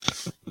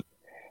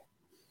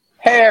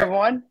Hey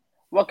everyone,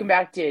 welcome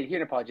back to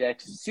Adherent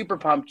Apologetics. Super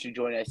pumped to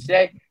join us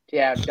today to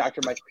have Dr.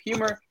 Michael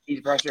Huemer. He's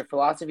a professor of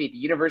philosophy at the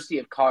University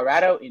of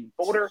Colorado in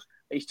Boulder.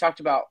 He's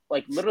talked about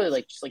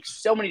literally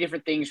so many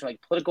different things from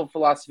political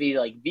philosophy to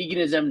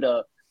veganism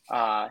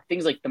to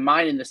things like the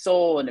mind and the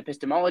soul and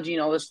epistemology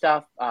and all this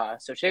stuff.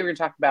 So today we're going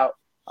to talk about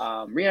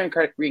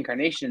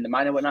reincarnation and the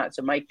mind and whatnot.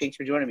 So Mike, thanks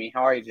for joining me.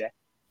 How are you today?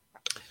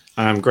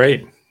 I'm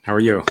great. How are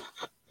you?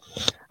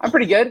 I'm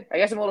pretty good. I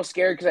guess I'm a little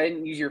scared because I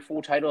didn't use your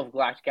full title of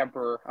Galactic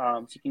Emperor,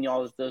 seeking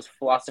all of those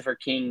Philosopher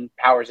King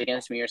powers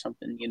against me or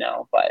something,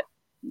 but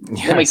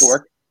we'll make it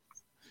work.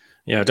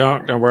 Yeah,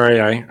 don't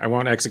worry. I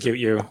won't execute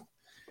you.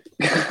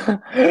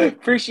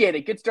 Appreciate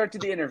it. Good start to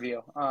the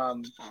interview.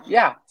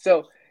 Yeah.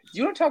 So do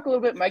you want to talk a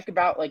little bit, Mike,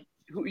 about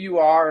who you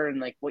are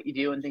and what you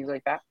do and things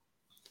like that?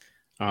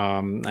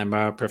 I'm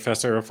a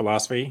professor of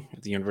philosophy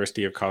at the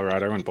University of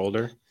Colorado in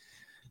Boulder.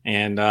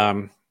 And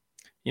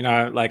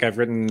I've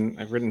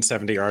written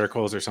 70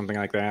 articles or something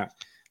like that,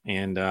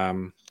 and I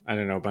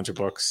don't know, a bunch of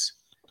books.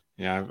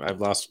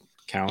 I've lost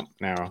count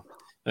now.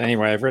 But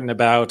anyway, I've written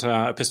about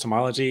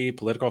epistemology,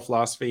 political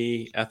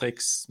philosophy,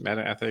 ethics,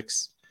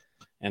 metaethics,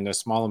 and a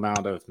small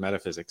amount of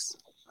metaphysics.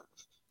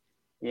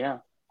 Yeah,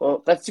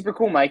 well, that's super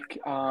cool, Mike.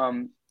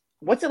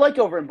 What's it like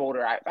over in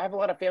Boulder? I have a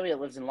lot of family that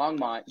lives in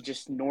Longmont,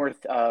 just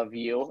north of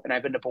you, and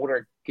I've been to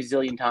Boulder a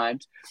gazillion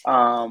times.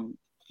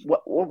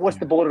 What's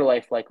the Boulder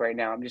life like right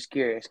now? I'm just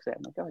curious because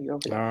I'm oh, you're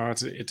over there.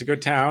 It's a good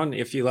town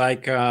if you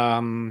like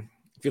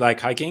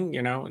hiking.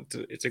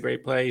 It's a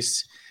great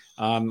place.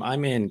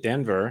 I'm in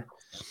Denver,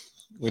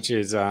 which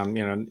is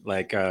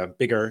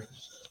bigger,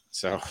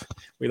 so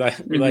we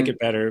like it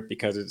better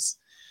because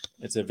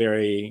it's a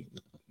very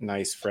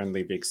nice,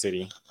 friendly, big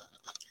city.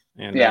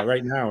 And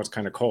right now it's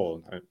kind of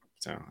cold,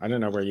 so I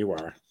don't know where you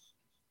are.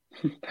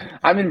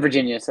 I'm in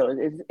Virginia, so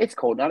it's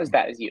cold, not as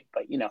bad as you,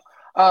 but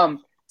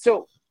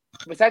So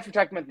besides we're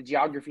talking about the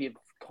geography of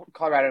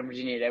Colorado and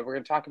Virginia today, we're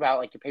going to talk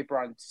about your paper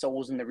on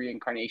souls and the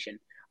reincarnation.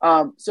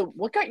 So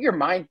what got your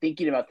mind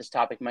thinking about this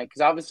topic, Mike?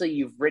 Because obviously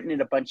you've written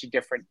in a bunch of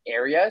different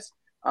areas,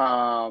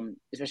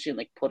 especially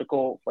in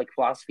political,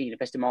 philosophy and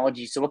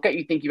epistemology. So what got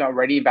you thinking about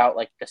writing about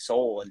the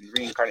soul and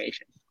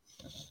reincarnation?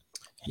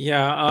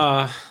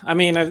 Yeah,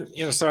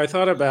 so I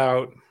thought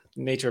about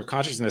nature of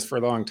consciousness for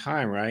a long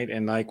time, right?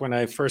 And when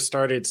I first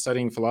started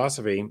studying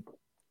philosophy,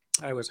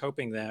 I was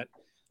hoping that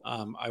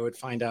I would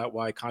find out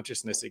why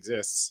consciousness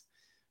exists,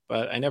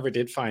 but I never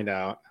did find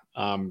out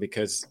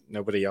because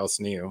nobody else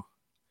knew.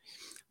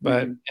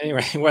 But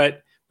anyway,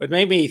 what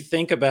made me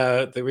think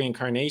about the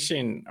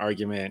reincarnation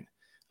argument,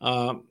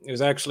 it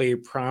was actually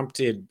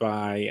prompted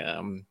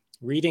by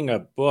reading a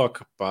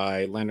book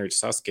by Leonard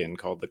Susskind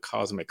called The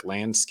Cosmic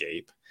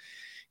Landscape,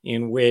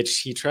 in which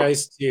he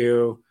tries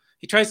to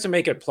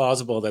make it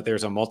plausible that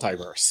there's a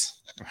multiverse,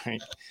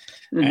 right?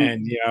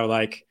 And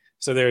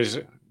so there's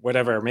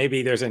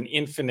maybe there's an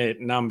infinite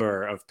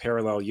number of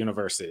parallel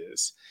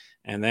universes,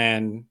 and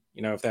then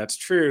if that's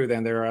true,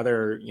 then there are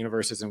other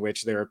universes in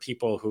which there are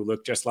people who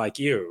look just like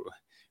you,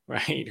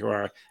 right, who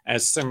are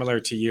as similar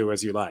to you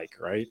as you like,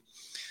 right?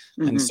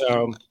 And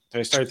so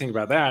I started thinking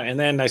about that, and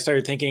then I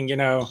started thinking,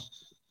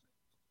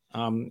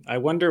 I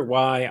wonder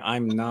why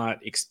I'm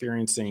not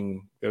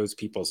experiencing those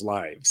people's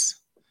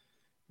lives,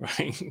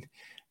 right?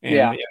 And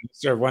I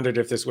sort of wondered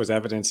if this was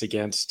evidence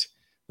against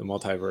the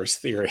multiverse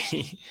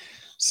theory.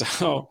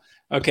 So,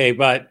 okay,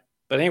 but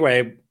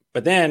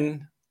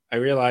then I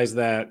realized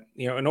that,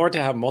 in order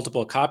to have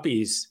multiple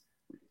copies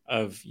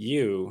of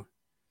you,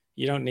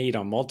 you don't need a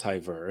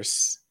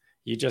multiverse.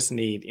 You just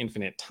need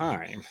infinite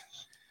time.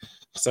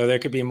 So there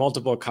could be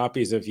multiple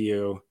copies of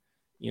you,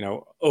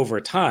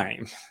 over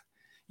time,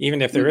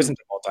 even if there isn't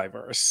a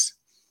multiverse.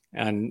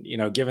 And,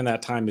 given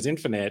that time is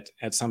infinite,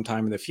 at some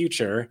time in the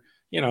future,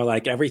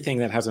 everything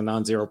that has a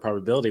non-zero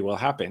probability will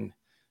happen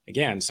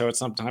again. So at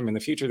some time in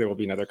the future, there will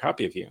be another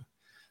copy of you,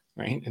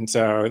 right? And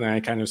so then I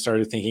kind of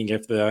started thinking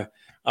if the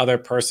other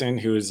person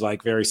who is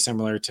very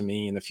similar to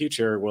me in the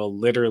future will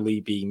literally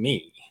be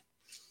me,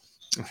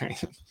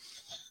 right?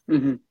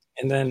 And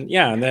then,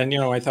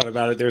 I thought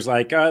about it. There's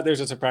there's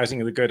a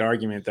surprisingly good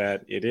argument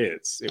that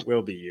it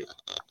will be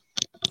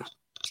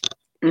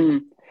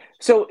you.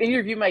 So in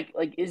your view, Mike,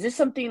 is this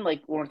something when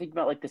we're thinking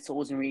about the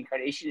souls and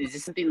reincarnation, is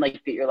this something that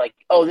you're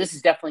oh, this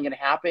is definitely going to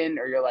happen?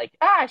 Or you're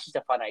it's just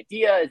a fun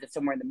idea? Is it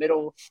somewhere in the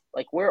middle?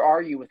 Where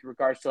are you with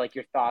regards to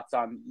your thoughts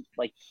on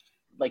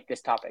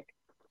this topic?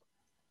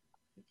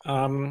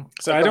 So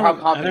how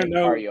confident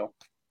are you?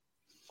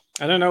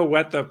 I don't know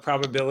what the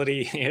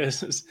probability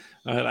is.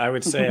 I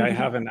would say I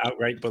have an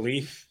outright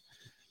belief.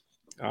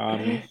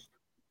 I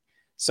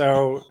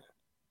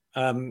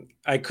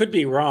could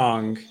be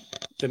wrong.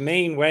 The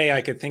main way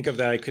I could think of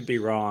that I could be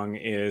wrong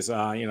is,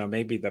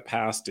 maybe the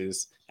past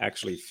is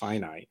actually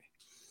finite,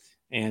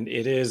 and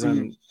it is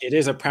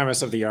a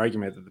premise of the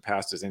argument that the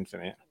past is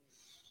infinite.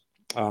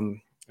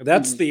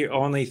 That's the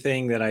only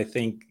thing that I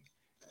think,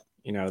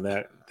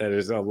 that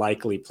is a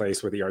likely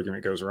place where the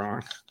argument goes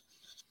wrong.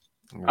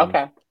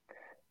 Okay.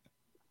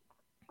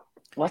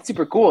 Well, that's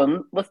super cool.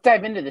 And let's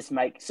dive into this,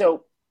 Mike.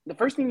 So the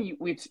first thing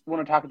we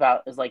want to talk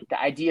about is like the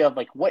idea of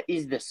like what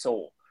is the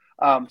soul.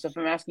 So if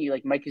I'm asking you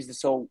like, Mike, is the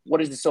soul?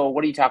 What is the soul?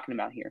 What are you talking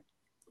about here?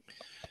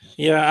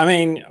 Yeah, I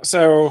mean,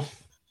 so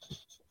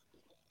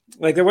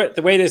like the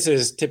way this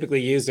is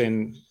typically used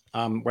in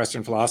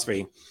Western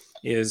philosophy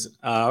is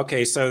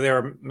okay. So there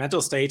are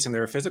mental states and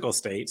there are physical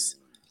states,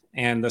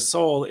 and the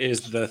soul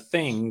is the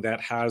thing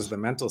that has the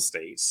mental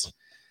states,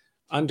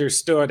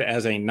 understood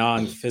as a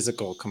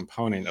non-physical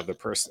component of the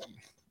person,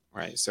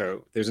 right?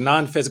 So there's a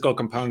non-physical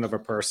component of a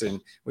person,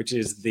 which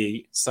is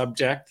the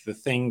subject, the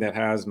thing that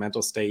has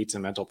mental states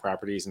and mental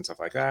properties and stuff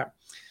like that.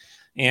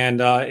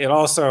 And it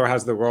also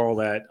has the role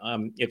that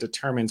it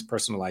determines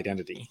personal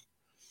identity.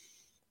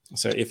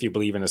 So if you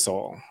believe in a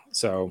soul,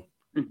 so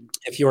Mhm.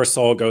 if your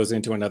soul goes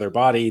into another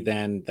body,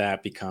 then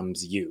that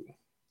becomes you,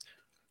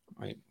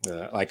 right?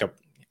 Like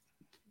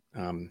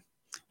an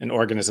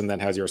organism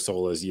that has your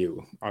soul as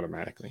you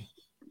automatically.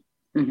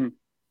 Mm-hmm.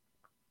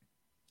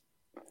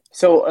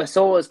 So a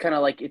soul is kind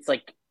of like it's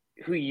like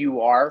who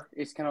you are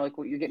is kind of like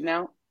what you're getting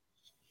out.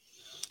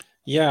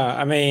 Yeah,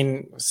 I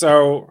mean,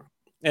 so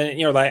and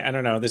like I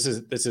don't know, this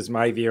is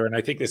my view, and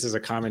I think this is a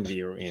common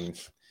view in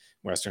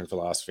Western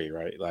philosophy,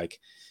 right? Like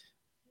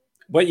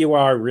what you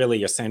are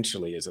really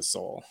essentially is a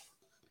soul,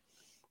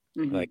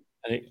 Mm-hmm. like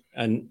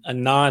a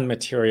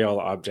non-material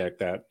object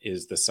that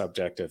is the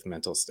subject of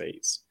mental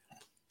states.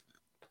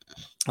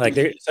 Like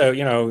there, so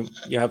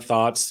you have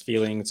thoughts,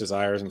 feelings,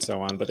 desires, and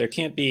so on, but there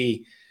can't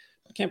be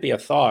a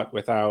thought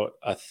without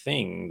a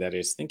thing that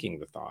is thinking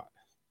the thought.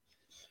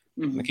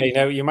 Mm-hmm. Okay,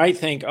 now you might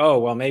think, oh,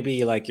 well,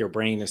 maybe like your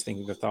brain is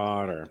thinking the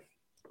thought, or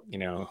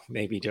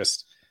maybe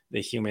just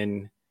the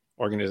human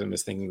organism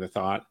is thinking the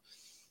thought,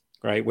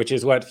 right? Which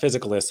is what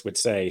physicalists would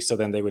say. So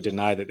then they would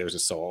deny that there's a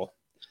soul.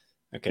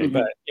 Okay, Mm-hmm.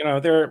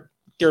 but there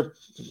are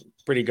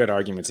pretty good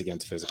arguments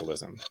against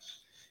physicalism, right?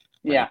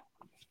 Yeah.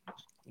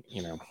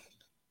 You know,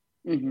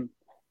 Mm-hmm.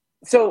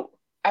 So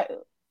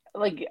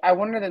I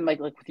wonder then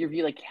like with your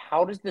view like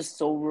how does the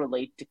soul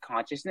relate to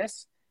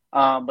consciousness?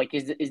 Like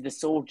is the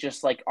soul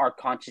just like our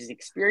conscious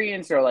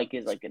experience or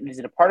is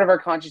it a part of our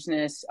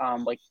consciousness?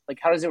 Like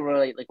how does it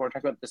relate like when we're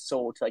talking about the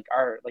soul to like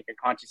our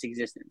conscious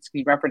existence?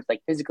 You reference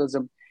like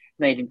physicalism,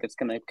 and I think that's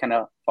gonna kind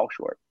of fall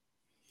short.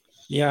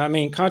 yeah, I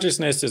mean,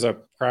 consciousness is a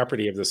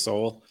property of the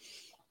soul.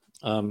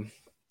 Um,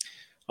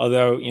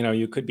 Although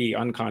you could be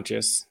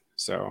unconscious,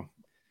 so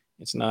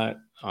it's not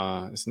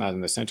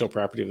an essential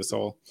property of the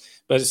soul.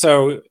 But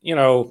so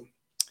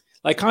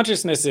like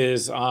consciousness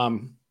is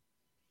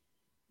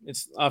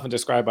it's often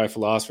described by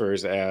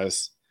philosophers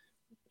as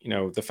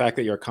the fact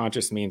that you're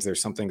conscious means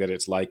there's something that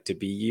it's like to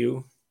be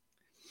you.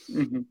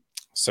 Mm-hmm.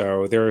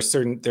 So there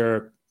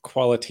are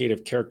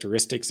qualitative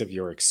characteristics of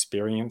your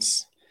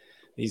experience.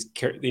 These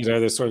are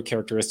the sort of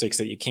characteristics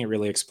that you can't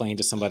really explain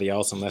to somebody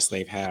else unless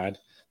they've had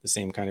the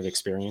same kind of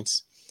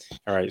experience.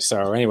 All right.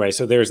 So anyway,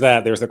 so there's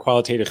that. There's the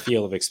qualitative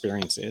feel of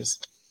experiences,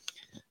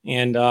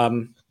 and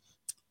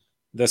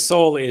the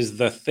soul is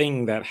the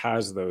thing that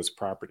has those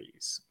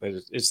properties.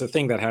 It's the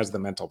thing that has the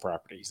mental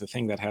properties, the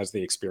thing that has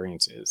the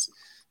experiences,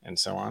 and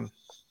so on.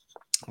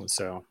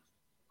 So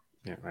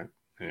yeah, right.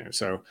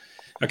 So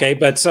okay,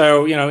 but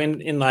so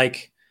in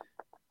like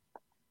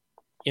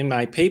in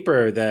my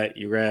paper that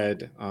you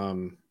read,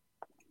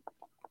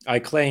 I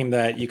claim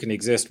that you can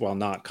exist while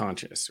not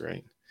conscious,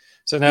 right?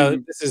 So now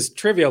Mm-hmm. this is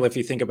trivial if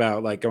you think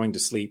about like going to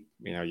sleep,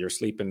 you're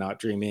asleep and not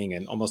dreaming,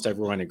 and almost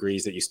everyone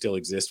agrees that you still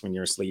exist when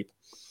you're asleep.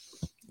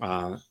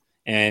 And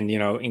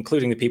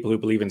including the people who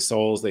believe in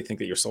souls, they think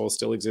that your soul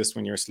still exists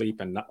when you're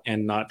asleep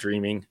and not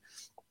dreaming,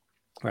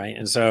 right?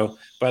 And so,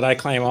 but I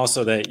claim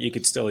also that you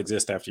could still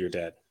exist after you're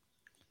dead.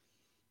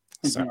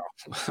 So,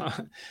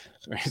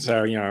 Mm-hmm.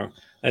 so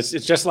it's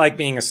just like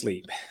being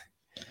asleep,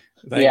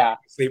 like Yeah.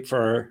 sleep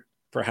for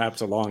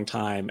perhaps a long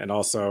time, and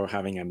also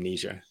having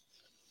amnesia,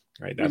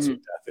 right? That's what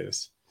Mm-hmm. death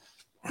is.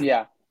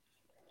 Yeah.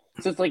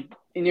 So it's like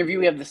in your view,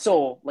 we have the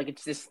soul, like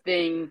it's this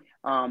thing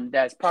that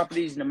has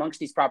properties, and amongst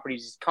these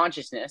properties is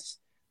consciousness,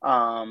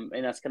 and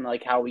that's kind of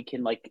like how we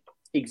can like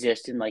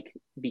exist and like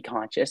be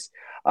conscious.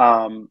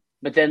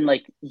 But then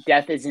like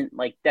death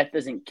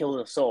doesn't kill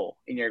the soul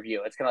in your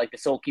view. It's kind of like the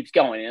soul keeps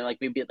going, and like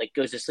maybe it like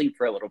goes to sleep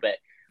for a little bit,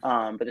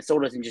 but the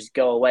soul doesn't just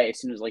go away as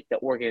soon as like the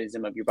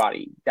organism of your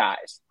body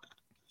dies.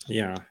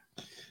 Yeah,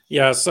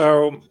 yeah.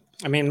 So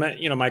I mean,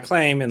 my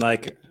claim, and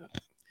like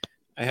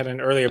I had an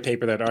earlier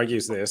paper that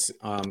argues this.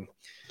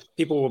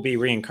 People will be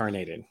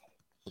reincarnated.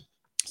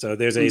 So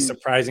there's a Mm-hmm.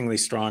 surprisingly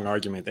strong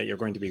argument that you're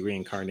going to be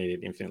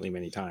reincarnated infinitely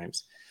many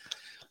times.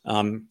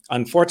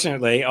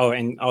 Unfortunately,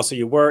 and also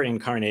you were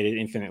incarnated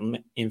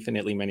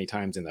infinitely many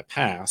times in the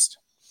past.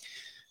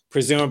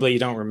 Presumably, you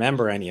don't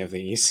remember any of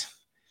these.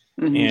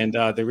 Mm-hmm.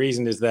 And the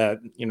reason is that,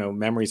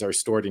 memories are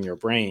stored in your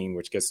brain,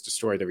 which gets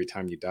destroyed every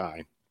time you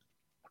die.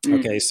 Mm-hmm.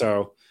 Okay,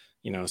 so,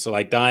 so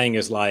like dying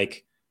is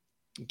like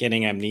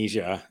getting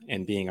amnesia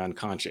and being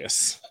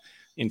unconscious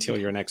until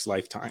your next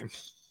lifetime.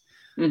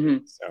 Mm-hmm.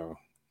 So,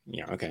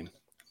 yeah, okay.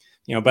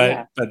 Yeah.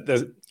 But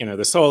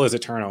the soul is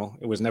eternal.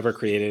 It was never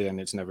created and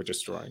it's never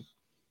destroyed.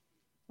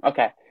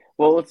 Okay.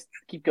 Well, let's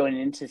keep going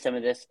into some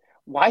of this.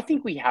 why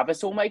think we have a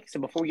soul, Mike? So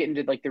before we get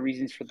into like the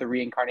reasons for the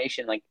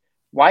reincarnation, like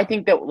why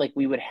think that like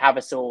we would have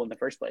a soul in the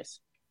first place?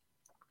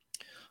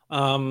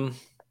 Um,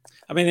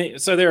 I mean,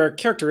 so there are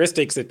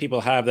characteristics that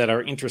people have that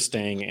are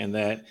interesting and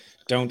that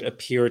don't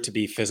appear to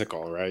be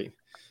physical, right?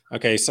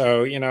 Okay,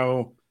 so,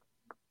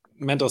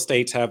 mental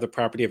states have the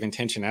property of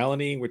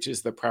intentionality, which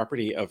is the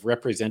property of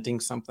representing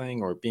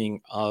something or being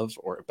of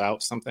or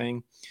about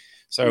something.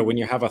 So when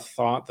you have a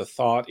thought, the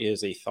thought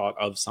is a thought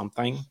of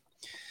something.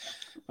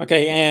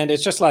 Okay, and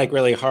it's just like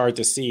really hard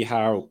to see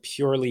how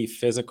purely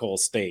physical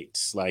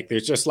states, like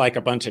there's just like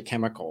a bunch of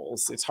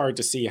chemicals. It's hard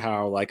to see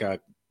how like a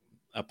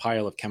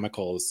pile of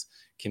chemicals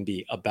can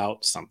be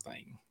about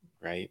something,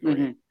 right?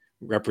 Or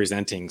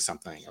representing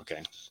something.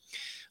 Okay.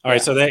 All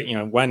right. So that,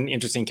 one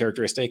interesting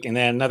characteristic. And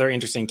then another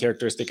interesting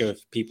characteristic of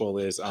people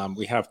is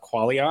we have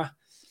qualia,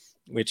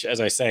 which,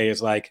 as I say,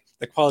 is like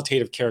the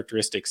qualitative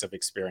characteristics of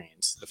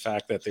experience, the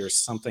fact that there's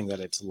something that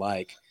it's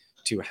like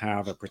to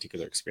have a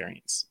particular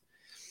experience.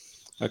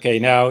 Okay.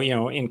 Now,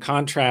 in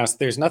contrast,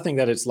 there's nothing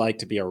that it's like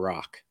to be a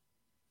rock.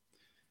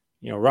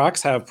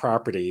 Rocks have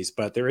properties,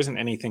 but there isn't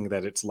anything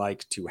that it's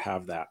like to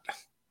have that,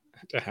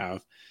 to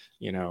have,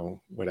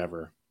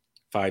 whatever,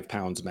 5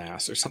 pounds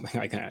mass or something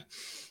like that.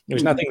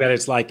 There's nothing that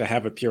it's like to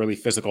have a purely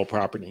physical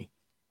property.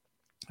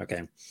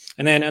 Okay.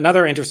 And then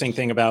another interesting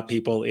thing about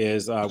people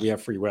is we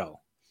have free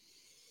will.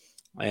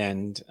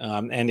 And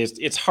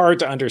it's hard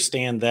to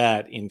understand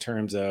that in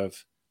terms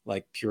of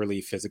like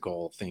purely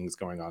physical things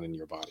going on in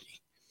your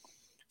body.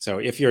 So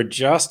if you're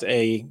just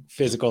a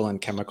physical and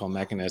chemical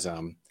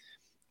mechanism,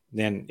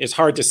 then it's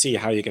hard to see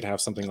how you could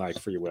have something like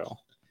free will.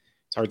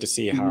 It's hard to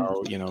see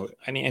how,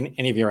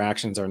 any of your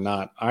actions are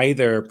not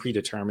either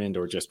predetermined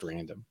or just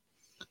random.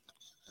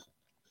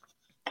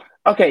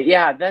 Okay,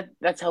 yeah,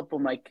 that's helpful,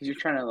 Mike, because you're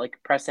trying to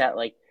like press that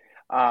like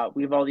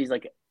we have all these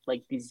like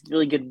these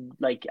really good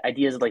like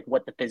ideas of like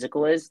what the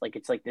physical is. Like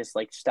it's like this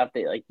like stuff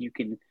that like you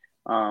can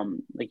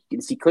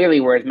see clearly,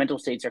 whereas mental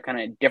states are kind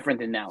of different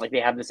than that. Like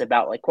they have this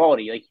about like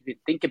quality. Like you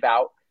could think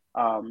about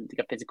like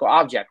a physical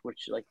object,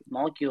 which like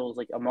molecules,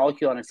 like a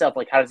molecule in itself,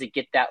 like how does it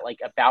get that like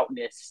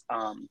aboutness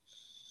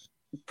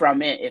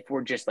from it if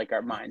we're just like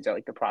our minds are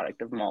like the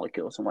product of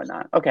molecules and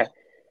whatnot. Okay.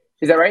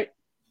 Is that right?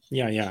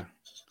 Yeah.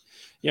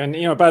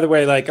 And by the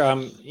way, like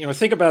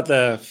think about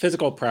the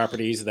physical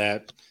properties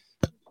that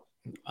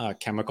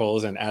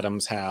chemicals and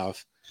atoms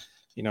have.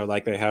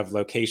 Like they have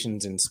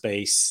locations in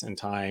space and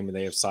time, and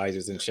they have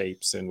sizes and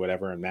shapes and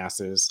whatever and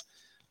masses.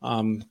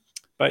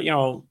 But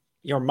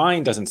your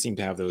mind doesn't seem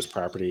to have those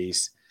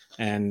properties.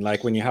 And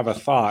like when you have a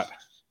thought,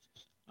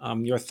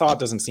 your thought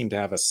doesn't seem to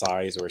have a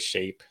size or a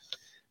shape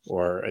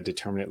or a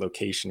determinate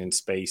location in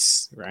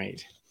space,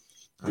 right?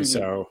 And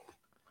so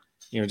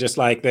just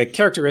like the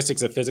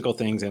characteristics of physical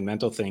things and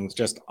mental things,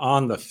 just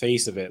on the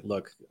face of it,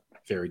 look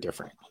very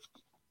different.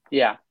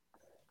 Yeah.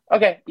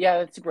 Okay. Yeah,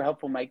 that's super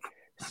helpful, Mike.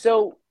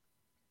 So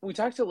we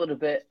talked a little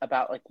bit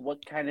about like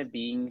what kind of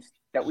beings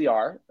that we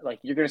are. Like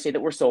you're going to say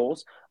that we're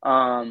souls.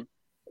 We're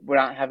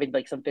not having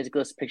like some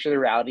physicalist picture of the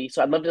reality.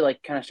 So I'd love to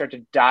like kind of start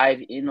to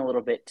dive in a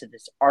little bit to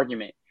this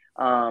argument.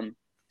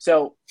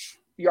 So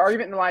your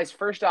argument relies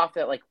first off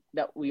that like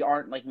that we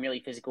aren't like merely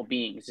physical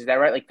beings. Is that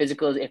right? Like if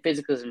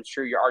physicalism is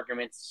true, your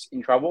argument's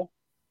in trouble.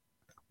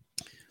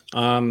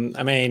 I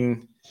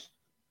mean,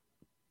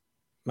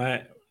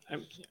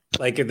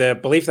 like the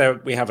belief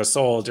that we have a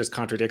soul just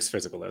contradicts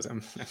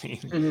physicalism. I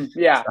mean,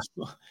 yeah.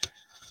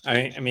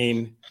 I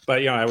mean,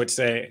 but I would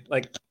say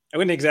like I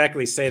wouldn't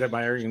exactly say that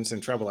my argument's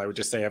in trouble. I would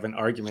just say I have an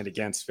argument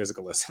against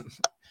physicalism.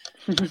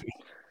 So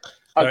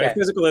if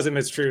physicalism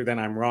is true, then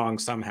I'm wrong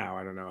somehow.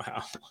 I don't know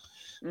how.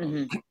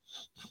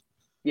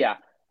 Yeah,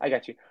 I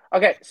got you.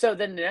 Okay, so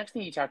then the next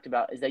thing you talked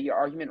about is that your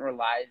argument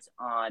relies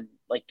on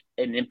like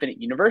an infinite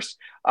universe.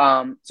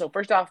 So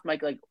first off,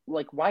 Mike,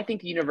 like why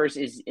think the universe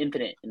is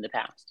infinite in the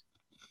past?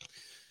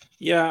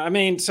 Yeah, I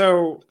mean,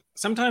 so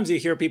sometimes you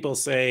hear people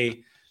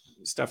say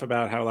stuff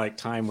about how like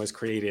time was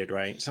created,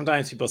 right?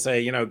 Sometimes people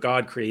say,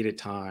 God created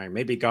time.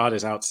 Maybe God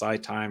is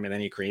outside time and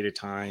then he created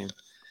time.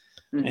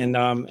 And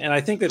I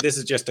think that this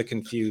is just a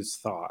confused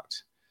thought,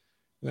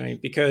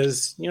 right?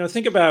 Because,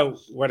 think about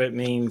what it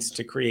means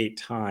to create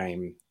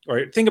time,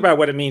 or think about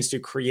what it means to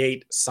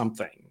create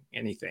something,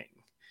 anything,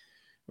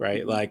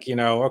 right? Like,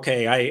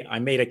 okay, I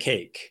made a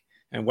cake.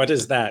 And what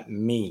does that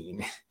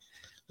mean?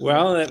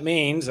 Well, it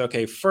means,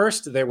 okay,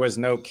 first there was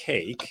no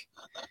cake,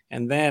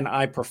 and then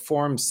I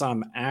performed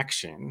some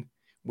action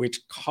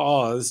which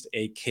caused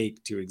a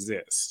cake to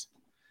exist.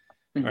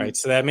 Right?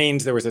 So that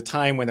means there was a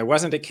time when there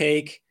wasn't a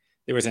cake,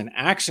 there was an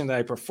action that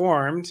I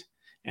performed,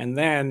 and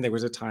then there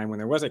was a time when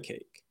there was a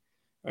cake.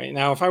 Right?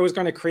 Now, if I was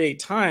going to create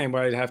time,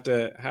 what I'd have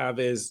to have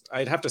is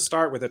I'd have to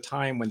start with a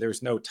time when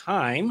there's no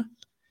time,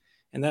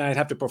 and then I'd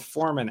have to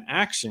perform an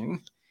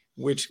action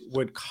which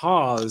would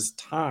cause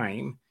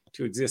time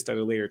to exist at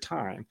a later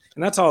time.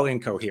 And that's all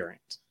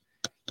incoherent.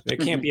 There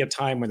can't be a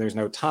time when there's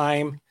no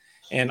time.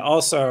 And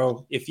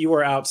also, if you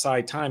were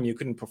outside time, you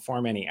couldn't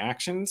perform any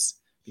actions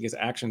because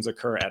actions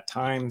occur at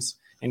times,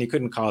 and you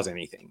couldn't cause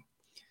anything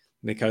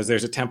because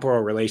there's a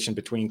temporal relation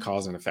between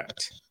cause and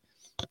effect.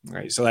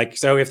 right? So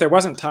if there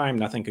wasn't time,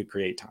 nothing could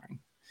create time,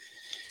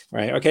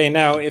 right? Okay,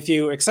 now if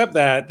you accept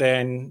that,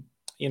 then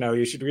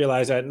you should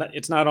realize that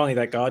it's not only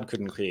that God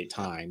couldn't create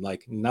time,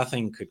 like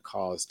nothing could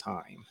cause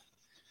time,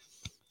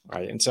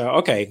 right? And so,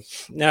 okay,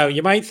 now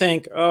you might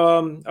think,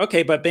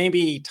 okay, but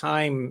maybe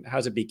time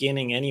has a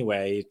beginning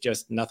anyway,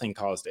 just nothing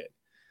caused it.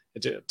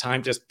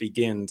 Time just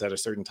begins at a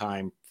certain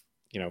time,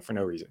 for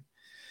no reason.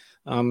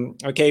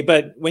 Okay,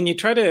 but when you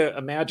try to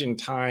imagine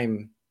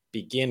time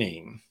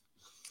beginning,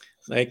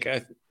 like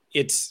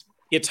it's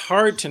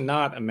hard to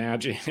not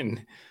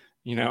imagine,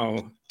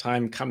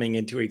 time coming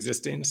into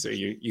existence. So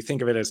you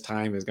think of it as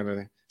time is going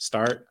to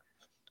start,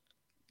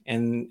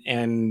 and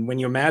when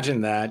you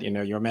imagine that,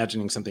 you're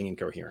imagining something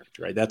incoherent,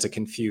 right? That's a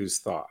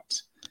confused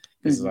thought.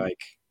 It's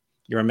like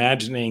you're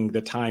imagining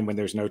the time when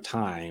there's no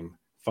time,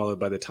 followed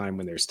by the time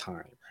when there's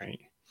time, right?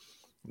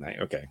 Like,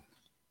 okay,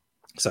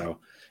 so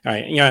all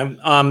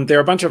right, there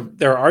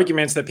are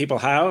arguments that people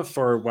have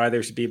for why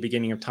there should be a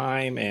beginning of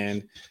time,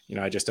 and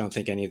I just don't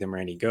think any of them are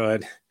any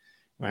good,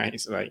 right?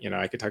 So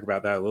I could talk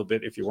about that a little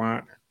bit if you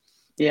want.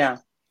 Yeah.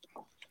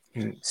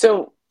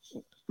 So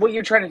what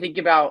you're trying to think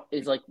about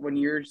is like when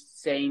you're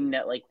saying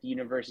that like the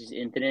universe is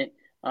infinite,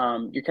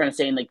 you're kind of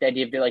saying like the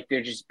idea of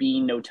there just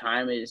being no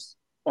time is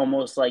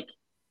almost like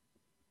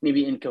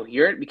maybe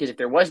incoherent, because if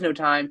there was no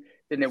time,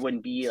 then there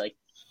wouldn't be like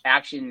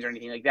actions or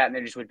anything like that, and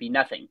there just would be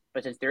nothing.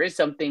 But since there is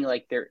something,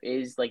 like there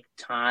is like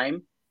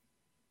time,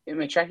 am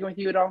I tracking with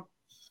you at all?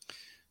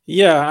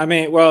 Yeah, I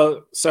mean,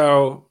 well,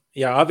 so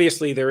yeah,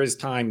 obviously there is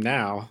time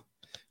now,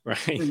 right?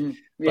 Mm-hmm.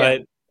 Yeah.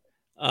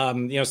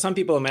 But some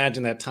people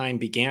imagine that time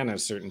began at a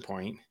certain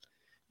point,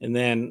 and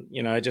then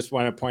I just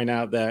want to point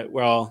out that,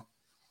 well,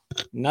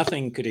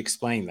 nothing could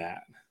explain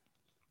that,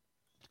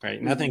 right?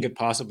 Mm-hmm. Nothing could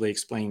possibly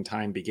explain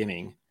time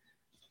beginning,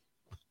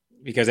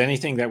 because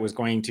anything that was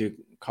going to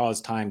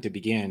cause time to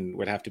begin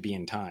would have to be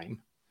in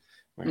time,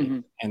 right? Mm-hmm.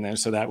 And then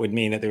so that would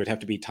mean that there would have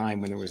to be time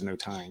when there was no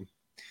time,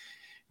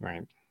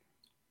 right?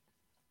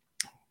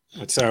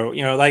 So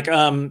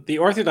the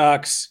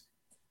Orthodox,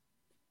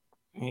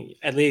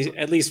 at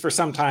least for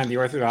some time, the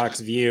Orthodox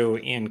view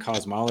in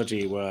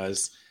cosmology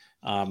was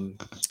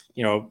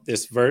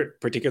this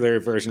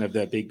particular version of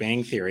the Big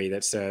Bang theory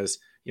that says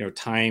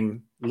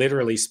time,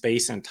 literally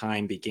space and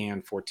time,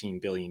 began 14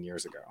 billion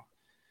years ago.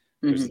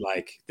 It was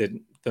like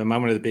the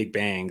moment of the Big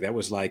Bang. That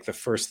was like the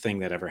first thing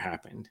that ever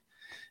happened.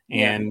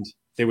 And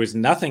there was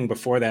nothing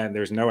before that, and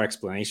there's no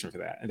explanation for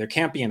that. And there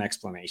can't be an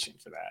explanation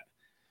for that,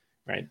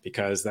 right?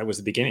 Because that was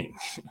the beginning.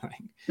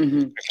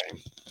 Okay.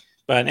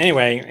 But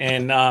anyway,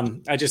 and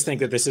I just think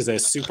that this is a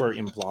super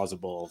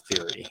implausible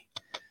theory.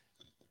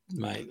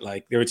 Right?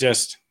 Like there were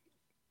just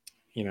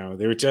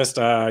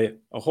a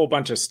whole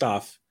bunch of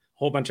stuff, a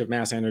whole bunch of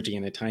mass energy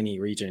in a tiny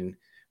region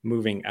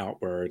moving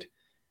outward.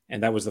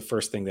 And that was the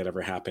first thing that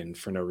ever happened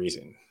for no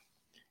reason,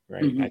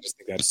 right? I just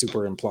think that's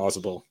super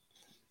implausible.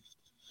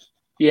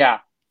 Yeah.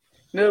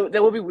 No,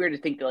 that would be weird to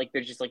think that like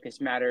there's just like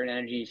this matter and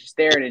energy is just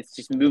there, and it's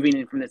just moving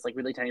in from this like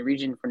really tiny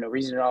region for no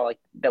reason at all. Like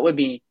that would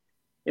be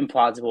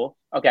implausible.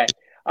 Okay.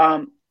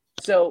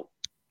 So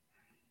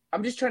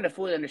I'm just trying to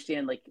fully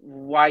understand like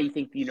why you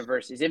think the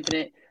universe is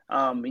infinite.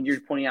 And you're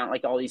pointing out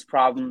like all these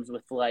problems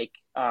with like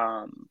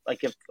a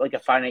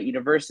finite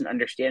universe and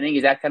understanding.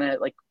 Is that kind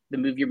of like the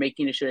move you're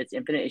making to show that it's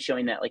infinite, is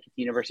showing that like if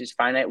the universe is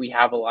finite, we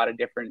have a lot of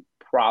different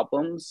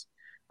problems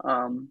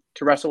to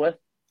wrestle with?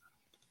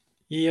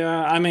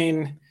 Yeah, I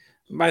mean,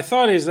 my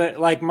thought is that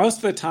like most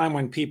of the time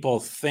when people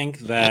think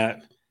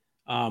that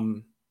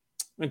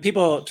when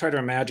people try to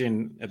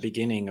imagine a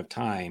beginning of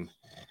time,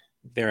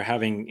 they're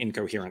having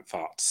incoherent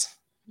thoughts,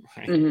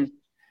 right?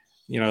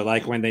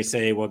 Like when they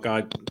say, well,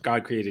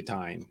 God created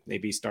time,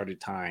 maybe started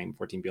time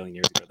 14 billion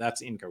years ago. That's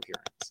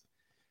incoherence.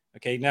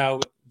 Okay, now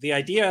the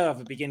idea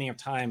of a beginning of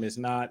time is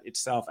not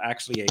itself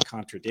actually a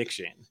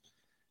contradiction.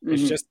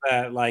 It's just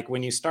that like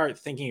when you start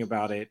thinking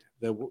about it,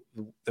 the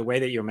way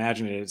that you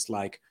imagine it is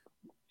like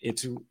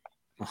it's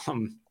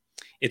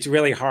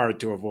really hard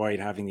to avoid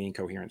having the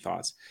incoherent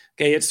thoughts.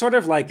 Okay, it's sort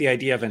of like the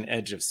idea of an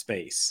edge of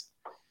space.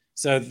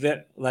 So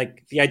that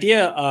like the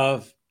idea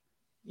of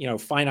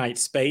finite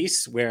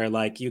space, where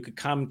like you could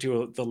come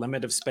to the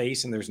limit of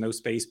space and there's no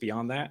space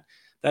beyond that,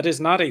 that is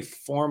not a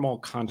formal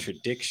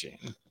contradiction,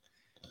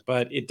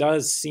 but it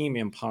does seem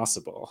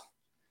impossible.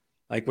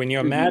 Like when you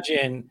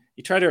imagine,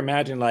 you try to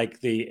imagine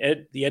like the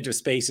edge of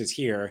space is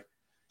here,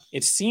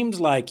 it seems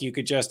like you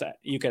could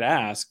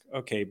ask,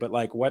 okay, but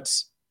like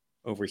what's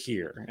over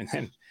here? And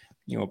then,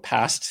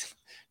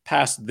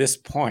 past this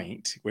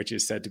point, which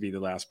is said to be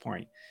the last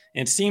point.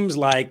 And it seems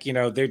like,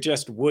 there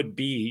just would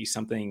be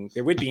something,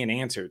 there would be an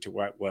answer to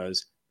what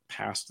was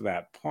past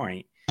that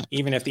point,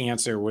 even if the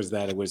answer was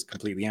that it was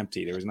completely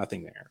empty. There was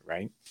nothing there,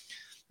 right?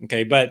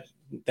 Okay, but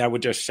that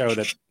would just show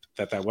that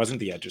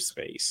wasn't the edge of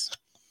space,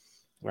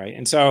 right?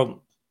 And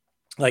so,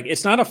 like,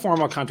 it's not a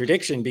formal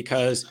contradiction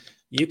because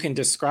you can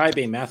describe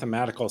a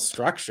mathematical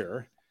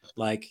structure,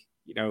 like,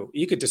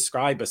 you could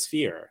describe a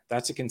sphere.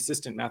 That's a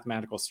consistent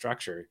mathematical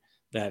structure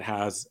that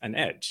has an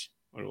edge,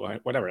 or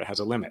whatever, it has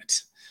a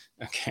limit.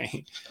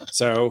 Okay,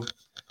 so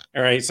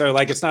All right. So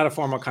like, it's not a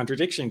formal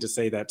contradiction to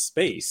say that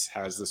space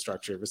has the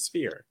structure of a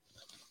sphere.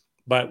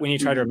 But when you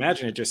try to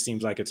imagine it, just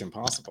seems like it's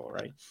impossible,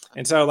 right?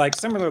 And so like,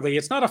 similarly,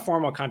 it's not a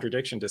formal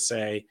contradiction to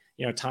say,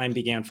 time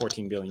began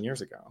 14 billion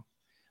years ago.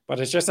 But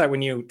it's just that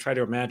when you try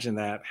to imagine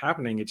that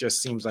happening, it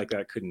just seems like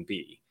that couldn't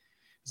be.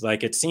 It's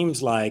like, it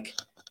seems like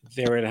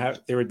there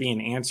would be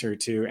an answer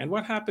to, and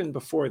what happened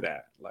before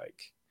that?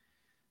 Like,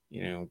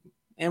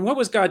 and what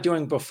was God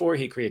doing before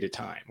he created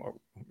time, or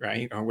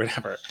right, or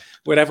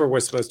whatever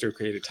was supposed to have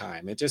created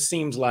time? It just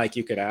seems like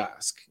you could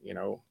ask,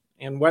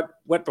 and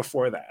what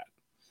before that?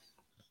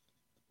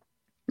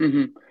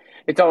 Mm-hmm.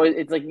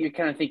 It's like you're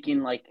kind of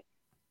thinking like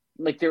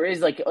there is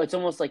like, it's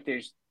almost like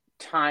there's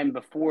time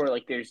before,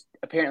 like there's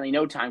apparently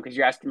no time, because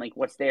you're asking like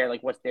what's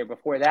there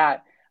before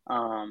that.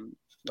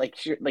 Like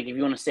like if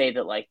you want to say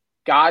that like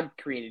God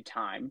created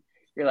time,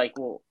 you're like,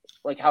 well,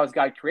 like how is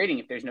God creating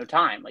if there's no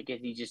time? Like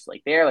is he just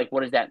like there? Like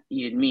what does that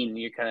even mean?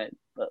 You're kind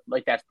of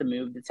like, that's the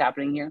move that's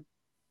happening here.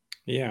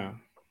 Yeah.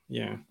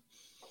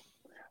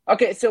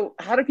 Okay, so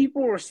how do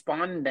people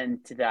respond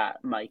then to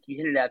that, Mike? You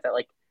hinted at that,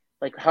 like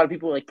how do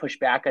people like push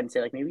back and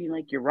say like maybe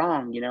like you're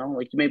wrong,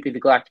 like you might be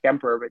the Galactic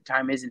Emperor, but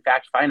time is in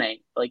fact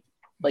finite. Like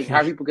how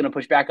are people going to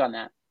push back on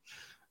that?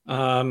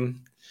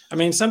 I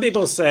mean, some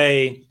people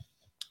say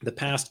the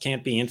past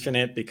can't be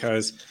infinite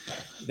because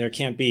there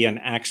can't be an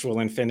actual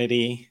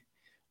infinity,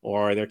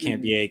 or there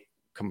can't be a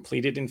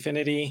completed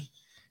infinity,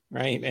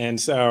 right? And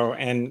so,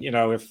 and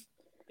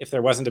if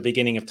there wasn't a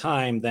beginning of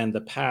time, then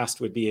the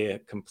past would be a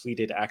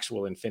completed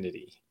actual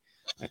infinity.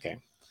 Okay.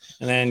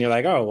 And then you're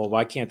like, oh, well,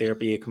 why can't there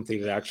be a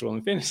completed actual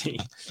infinity?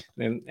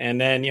 And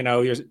then,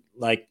 you're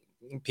like,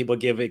 people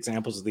give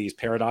examples of these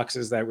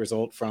paradoxes that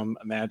result from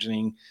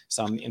imagining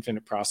some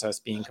infinite process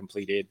being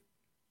completed.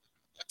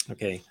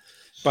 Okay.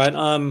 But,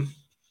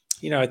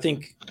 I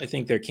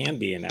think there can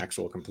be an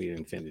actual completed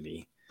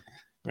infinity,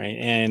 right?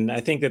 And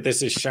I think that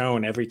this is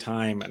shown every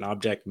time an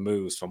object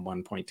moves from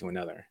one point to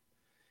another.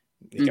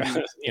 Because,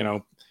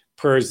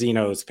 per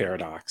Zeno's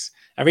paradox,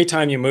 every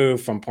time you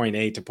move from point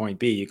A to point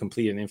B, you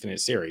complete an infinite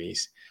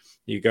series.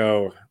 You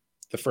go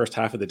the first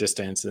half of the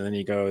distance, and then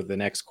you go the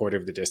next quarter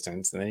of the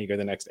distance, and then you go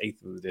the next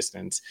eighth of the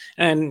distance,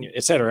 and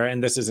etc.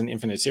 And this is an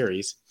infinite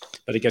series,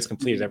 but it gets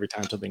completed every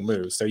time something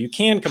moves. So you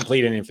can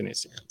complete an infinite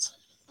series.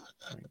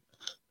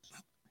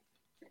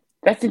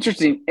 That's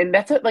interesting, and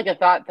that's like a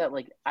thought that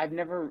like I've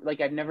never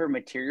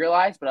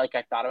materialized, but like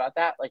I thought about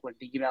that like when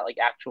thinking about like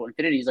actual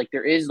infinities. Like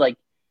there is like,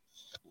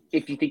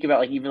 if you think about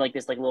like even like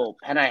this like little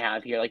pen I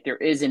have here, like there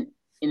is an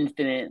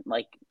infinite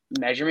like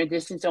measurement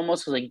distance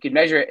almost, because like you could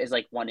measure it as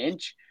like 1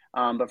 inch,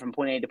 but from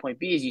point A to point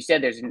B, as you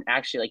said, there's an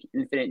actually like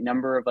infinite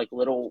number of like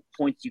little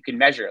points you can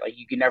measure. Like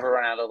you can never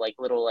run out of like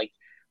little like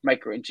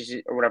micro inches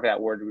or whatever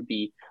that word would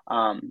be,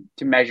 to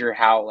measure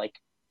how like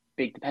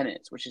big the pen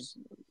is, which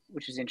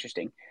is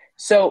interesting.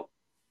 So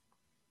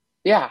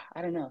yeah,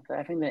 I don't know.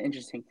 I find that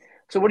interesting.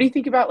 So what do you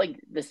think about like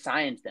the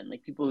science then?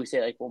 Like people who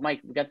say like, well, Mike,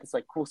 we got this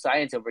like cool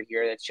science over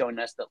here that's showing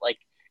us that like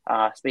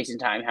space and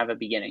time have a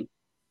beginning.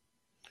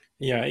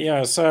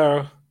 Yeah.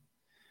 So,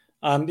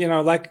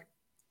 like,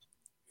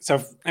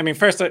 so, I mean,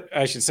 first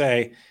I should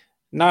say,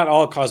 not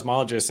all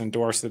cosmologists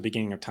endorse the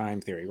beginning of time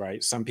theory,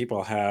 right? Some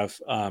people have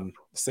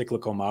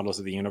cyclical models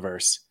of the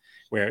universe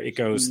where it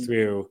goes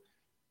through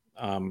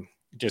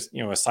just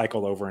a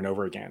cycle over and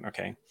over again.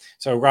 Okay,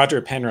 so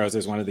Roger Penrose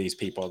is one of these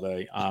people,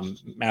 the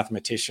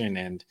mathematician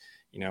and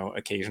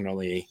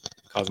occasionally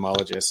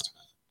cosmologist.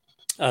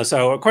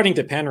 So according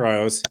to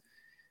Penrose,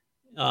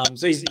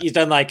 so he's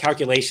done like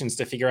calculations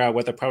to figure out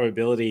what the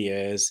probability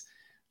is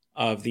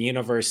of the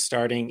universe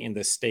starting in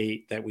the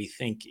state that we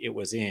think it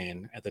was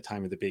in at the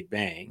time of the Big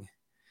Bang.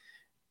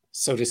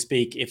 So to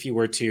speak, if you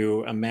were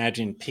to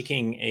imagine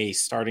picking a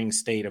starting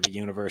state of a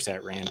universe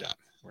at random,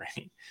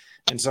 right?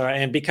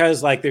 And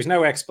because like there's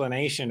no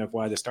explanation of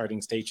why the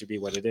starting state should be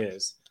what it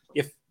is.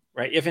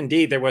 If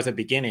indeed there was a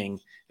beginning,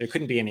 there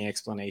couldn't be any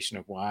explanation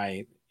of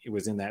why it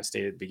was in that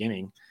state at the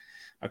beginning.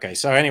 Okay,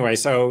 so anyway,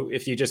 so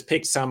if you just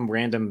pick some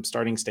random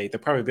starting state, the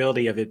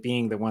probability of it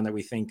being the one that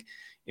we think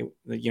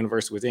the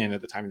universe was in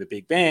at the time of the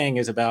Big Bang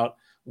is about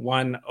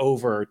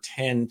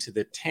 1/10 to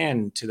the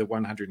 10 to the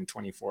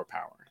 124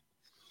 power.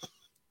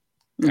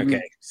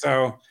 Okay,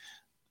 so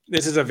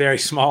this is a very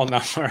small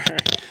number.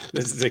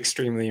 This is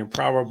extremely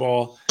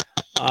improbable.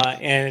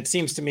 And it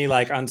seems to me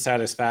like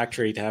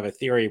unsatisfactory to have a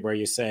theory where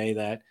you say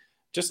that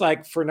just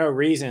like for no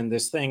reason,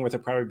 this thing with a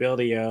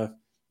probability of,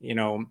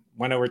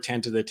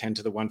 1/10 to the 10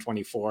 to the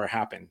 124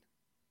 happened.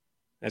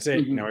 That's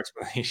it. No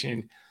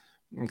explanation.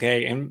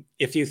 Okay. And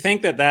if you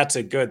think that that's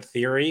a good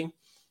theory,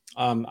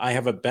 I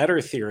have a better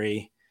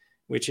theory,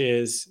 which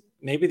is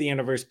maybe the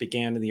universe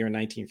began in the year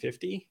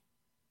 1950.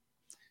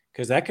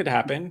 Because that could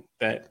happen.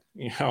 That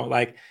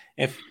like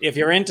if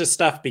you're into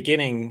stuff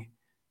beginning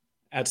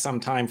at some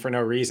time for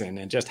no reason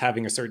and just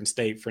having a certain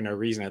state for no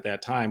reason at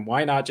that time,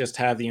 why not just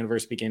have the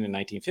universe begin in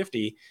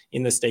 1950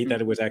 in the state that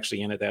it was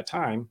actually in at that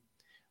time?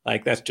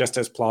 like that's just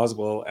as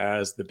plausible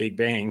as the Big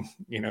Bang,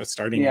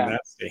 starting in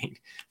that state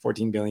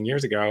 14 billion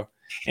years ago.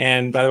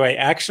 And by the way,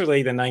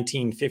 actually, the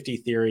 1950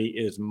 theory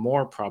is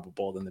more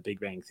probable than the Big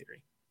Bang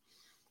theory.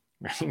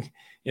 Right?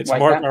 It's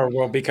more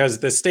probable because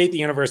the state the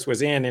universe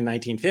was in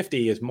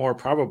 1950 is more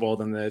probable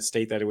than the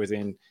state that it was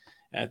in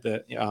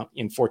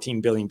in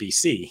 14 billion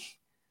BC.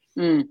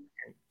 Mm.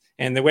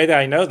 And the way that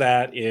I know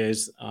that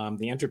is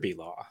the entropy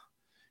law,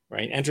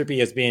 right? Entropy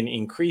has been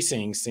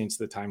increasing since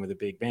the time of the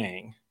Big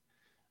Bang.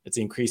 It's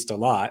increased a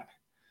lot,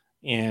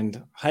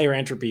 and higher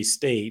entropy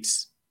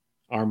states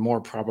are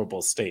more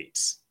probable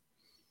states,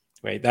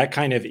 right? That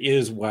kind of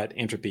is what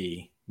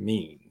entropy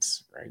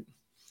means, right?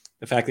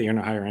 The fact that you're in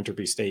a higher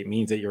entropy state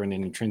means that you're in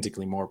an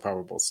intrinsically more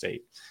probable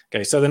state.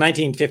 Okay, so the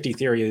 1950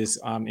 theory is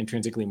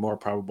intrinsically more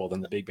probable than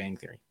the Big Bang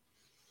theory,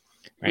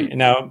 right? And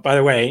now, by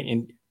the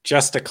way,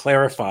 just to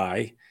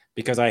clarify,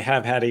 because I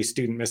have had a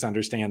student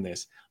misunderstand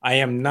this, I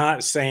am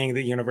not saying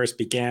the universe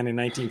began in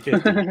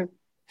 1950.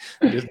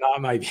 That is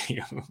not my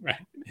view,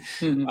 right?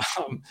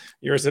 Mm-hmm.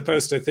 You're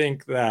supposed to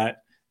think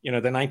that, the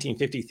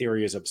 1950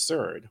 theory is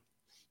absurd,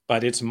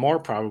 but it's more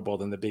probable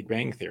than the Big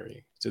Bang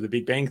theory. So the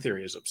Big Bang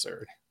theory is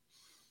absurd.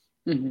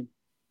 Mm-hmm.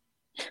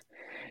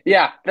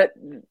 Yeah,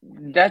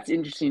 that's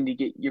interesting to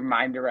get your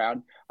mind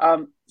around.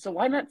 So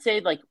why not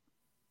say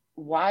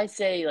why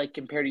say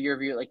compared to your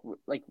view,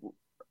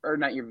 or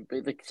not your,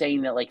 like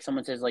saying that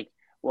someone says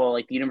well,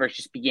 the universe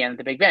just began at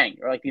the Big Bang,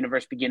 or the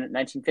universe began at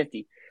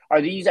 1950.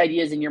 Are these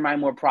ideas in your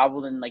mind more probable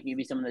than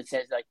maybe someone that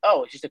says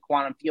oh, it's just a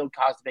quantum field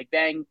caused the Big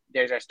Bang,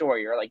 there's our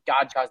story, or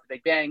God caused the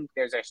Big Bang,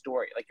 there's our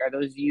story? Are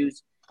those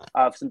views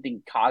of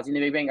something causing the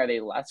Big Bang, are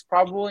they less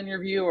probable in your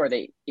view, or are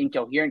they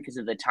incoherent because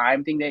of the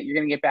time thing that you're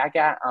going to get back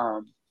at?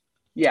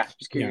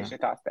 Just curious your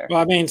thoughts there. Well,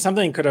 I mean,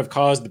 something could have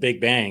caused the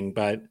Big Bang,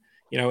 but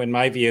in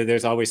my view,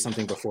 there's always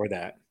something before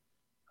that.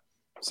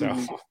 So,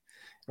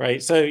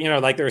 right. So,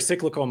 there are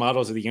cyclical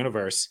models of the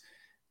universe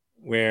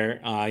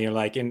where,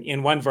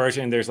 in one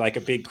version, there's a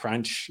big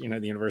crunch,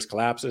 the universe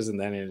collapses and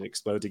then it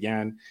explodes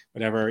again,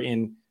 whatever.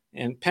 And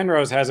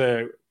Penrose has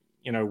a,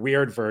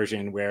 weird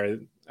version where,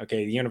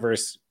 the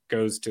universe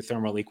goes to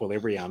thermal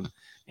equilibrium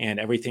and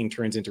everything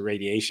turns into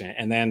radiation.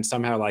 And then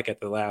somehow at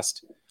the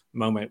last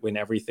moment when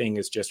everything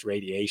is just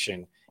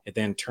radiation, it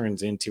then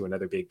turns into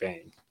another Big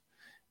Bang.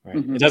 Right?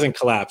 Mm-hmm. It doesn't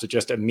collapse. It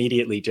just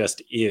immediately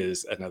just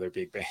is another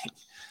Big Bang.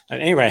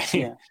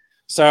 Anyway,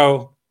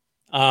 so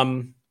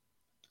I'm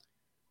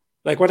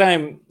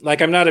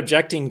not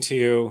objecting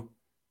to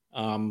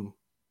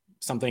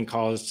something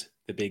caused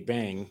the Big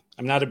Bang.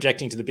 I'm not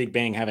objecting to the Big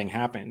Bang having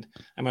happened.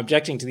 I'm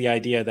objecting to the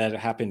idea that it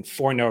happened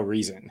for no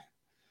reason.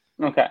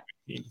 Okay.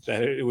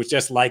 That it was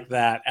just like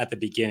that at the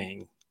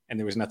beginning and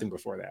there was nothing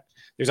before that.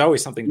 There's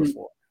always something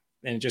before,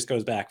 and it just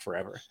goes back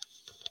forever.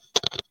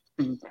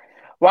 Mm-hmm.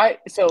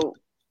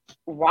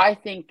 Why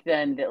think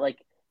then that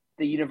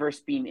the universe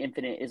being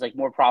infinite is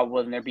more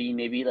probable than there being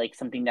maybe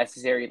something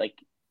necessary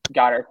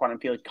God or quantum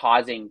field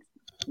causing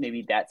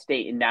maybe that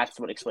state, and that's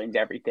what explains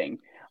everything?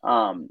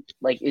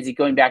 Is it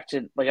going back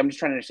to I'm just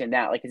trying to understand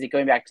that. Is it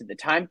going back to the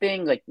time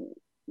thing?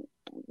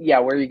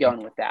 Where are you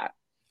going with that?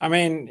 I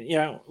mean,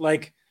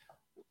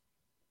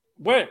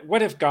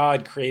 what if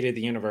God created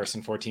the universe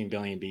in 14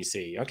 billion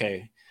BC?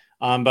 Okay.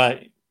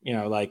 But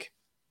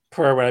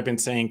per what I've been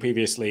saying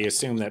previously,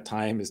 assume that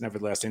time is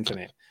nevertheless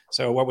infinite.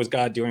 So what was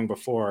God doing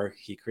before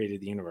he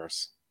created the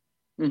universe?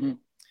 Mm-hmm.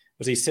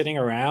 Was he sitting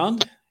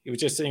around? He was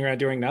just sitting around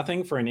doing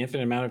nothing for an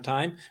infinite amount of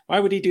time? Why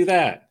would he do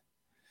that?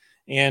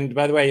 And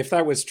by the way, if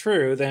that was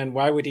true, then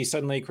why would he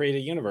suddenly create a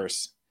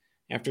universe?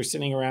 After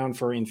sitting around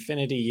for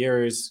infinity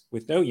years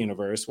with no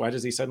universe, why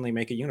does he suddenly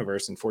make a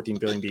universe in 14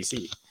 billion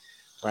BC?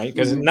 Right?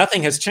 Because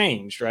nothing has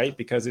changed, right?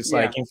 Because it's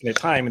infinite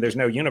time and there's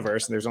no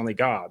universe and there's only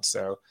God.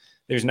 So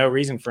there's no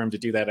reason for him to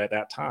do that at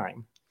that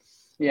time.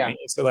 Yeah. Right?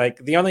 So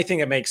the only thing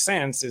that makes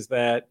sense is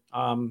that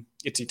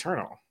it's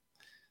eternal.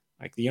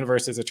 The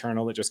universe is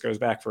eternal. It just goes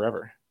back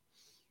forever.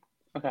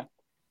 Okay.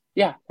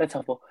 Yeah, that's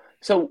helpful.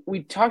 So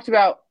we talked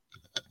about,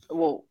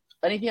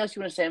 anything else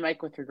you want to say,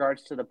 Mike, with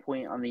regards to the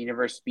point on the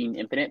universe being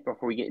infinite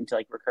before we get into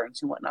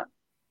recurrence and whatnot?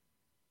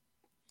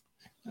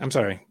 I'm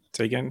sorry.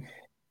 Say again.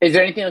 Is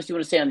there anything else you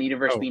want to say on the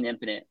universe being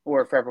infinite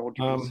or forever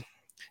holding peace?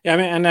 Yeah, I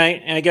mean, and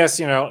I guess,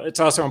 it's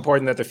also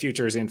important that the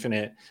future is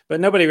infinite, but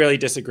nobody really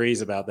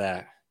disagrees about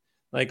that.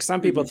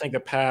 Some people think the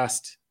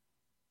past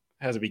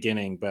has a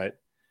beginning, but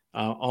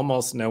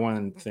almost no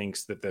one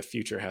thinks that the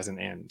future has an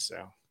end.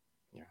 So,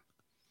 yeah.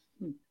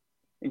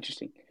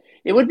 Interesting.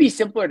 It would be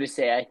simpler to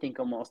say, I think,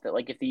 almost that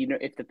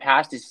if the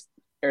past is,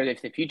 or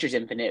if the future is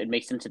infinite, it would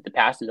make sense that the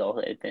past is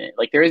also infinite.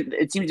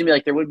 It seems to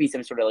me there would be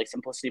some sort of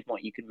simplicity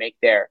point you could make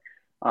there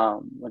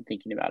when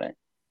thinking about it.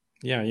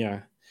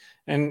 Yeah.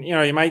 And,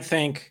 you might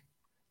think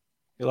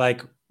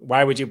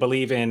why would you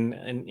believe in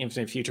an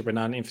infinite future but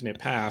not an infinite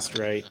past,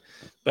 right?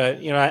 But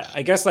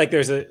I guess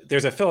there's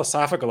a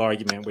philosophical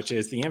argument, which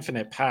is the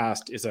infinite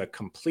past is a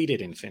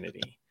completed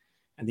infinity,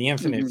 and the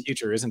infinite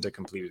future isn't a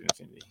completed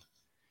infinity,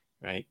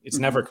 right? It's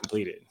never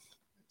completed.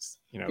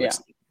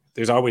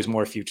 There's always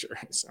more future.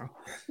 So,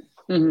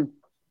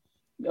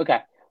 okay.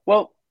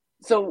 Well,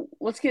 So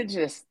let's get into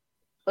this.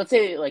 Let's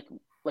say like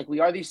we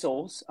are these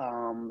souls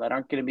that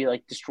aren't going to be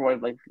like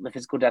destroyed like the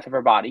physical death of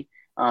our body.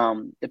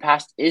 The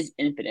past is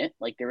infinite.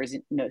 Like there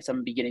isn't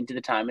some beginning to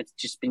the time. It's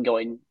just been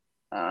going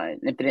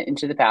infinite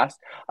into the past.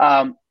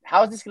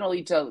 How is this going to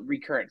lead to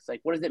recurrence? Like,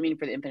 what does that mean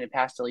for the infinite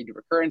past to lead to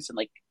recurrence? And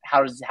like,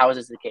 how is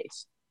this the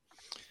case?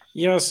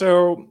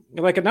 So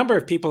like a number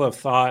of people have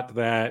thought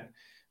that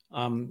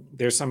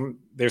there's some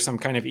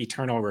kind of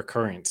eternal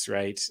recurrence,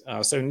 right?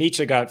 So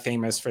Nietzsche got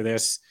famous for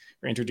this,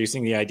 for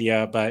introducing the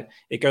idea, but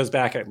it goes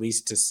back at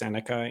least to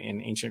Seneca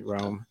in ancient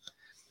Rome.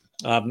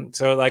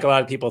 So like a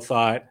lot of people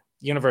thought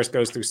the universe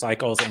goes through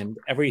cycles and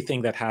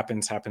everything that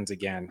happens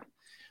again.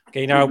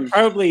 Okay, now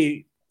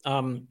probably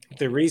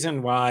the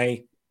reason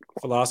why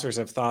philosophers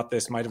have thought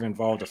this might have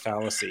involved a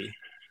fallacy.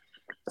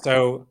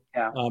 So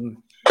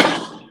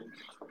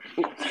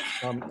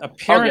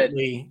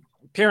apparently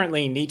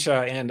Nietzsche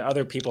and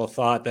other people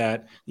thought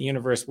that the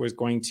universe was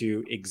going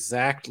to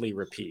exactly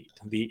repeat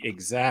the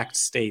exact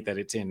state that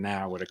it's in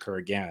now would occur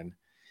again.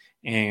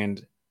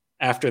 And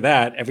after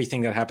that,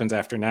 everything that happens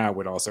after now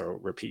would also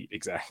repeat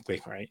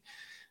exactly, right?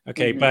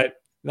 Okay, but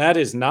that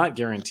is not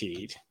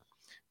guaranteed.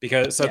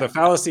 Because the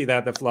fallacy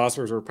that the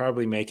philosophers were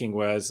probably making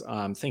was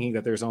thinking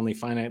that there's only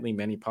finitely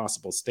many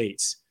possible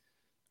states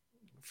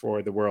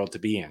for the world to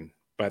be in,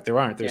 but there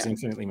aren't. There's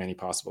infinitely many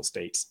possible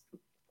states.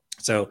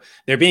 So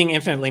there being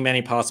infinitely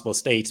many possible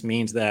states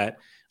means that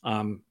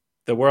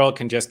the world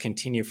can just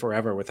continue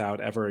forever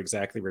without ever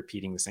exactly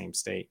repeating the same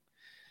state.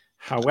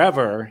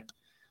 However,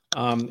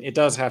 it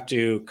does have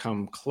to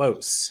come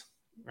close,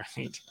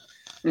 right?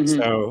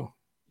 So,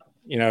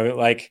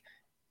 like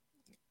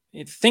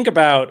think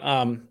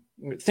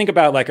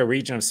about like a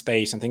region of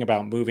space and think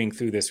about moving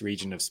through this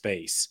region of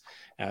space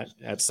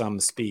at some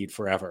speed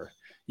forever.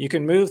 You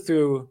can move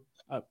through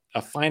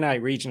a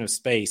finite region of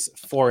space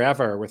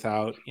forever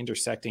without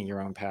intersecting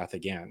your own path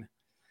again.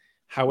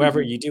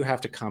 However, you do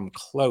have to come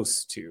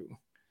close to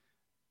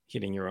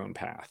hitting your own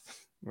path,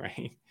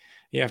 right?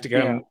 You have to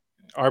come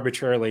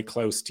arbitrarily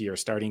close to your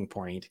starting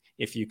point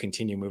if you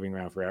continue moving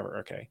around forever.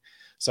 Okay.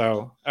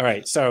 So, all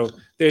right. So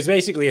there's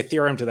basically a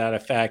theorem to that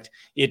effect.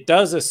 It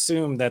does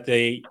assume that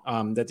the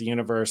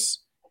universe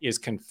is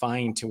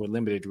confined to a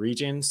limited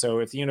region. So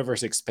if the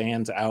universe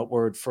expands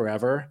outward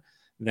forever,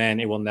 then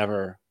it will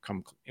never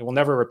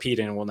repeat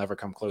and it will never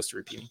come close to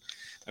repeating.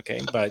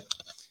 Okay. But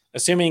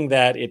assuming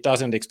that it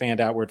doesn't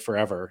expand outward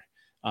forever,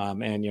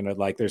 and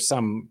like there's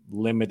some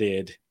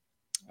limited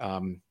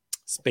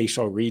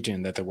spatial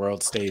region that the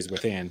world stays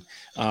within,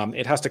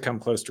 it has to come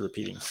close to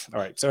repeating.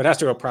 All right, so it has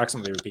to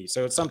approximately repeat.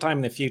 So at some time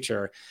in the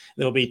future,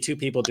 there'll be two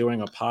people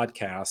doing a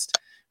podcast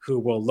who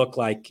will look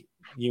like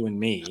you and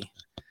me.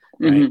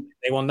 Right?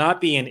 They will not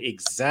be in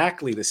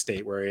exactly the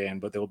state we're in,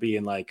 but they'll be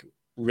in like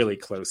really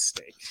close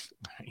state.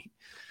 Right?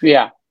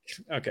 Yeah.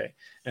 Okay.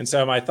 And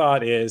so my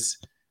thought is,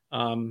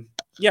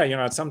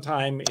 at some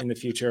time in the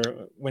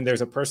future, when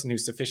there's a person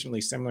who's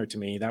sufficiently similar to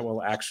me, that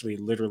will actually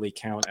literally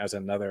count as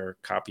another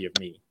copy of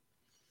me.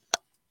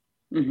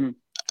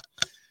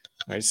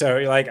 Right. So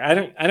like, I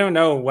don't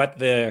know what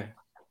the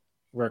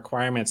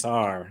requirements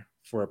are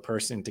for a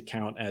person to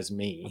count as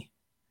me.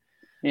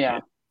 Yeah.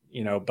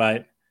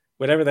 But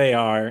whatever they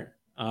are,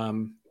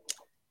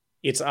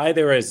 it's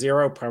either a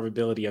zero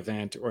probability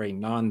event or a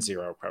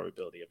non-zero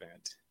probability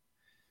event.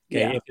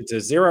 Okay. Yeah. If it's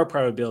a zero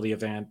probability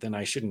event, then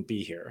I shouldn't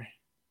be here,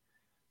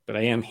 but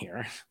I am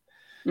here.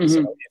 So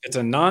if it's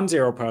a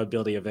non-zero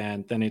probability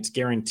event, then it's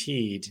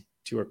guaranteed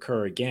to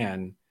occur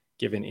again,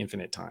 given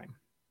infinite time.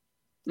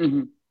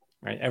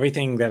 Right?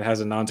 Everything that has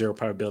a non-zero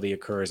probability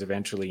occurs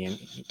eventually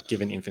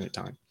given infinite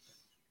time.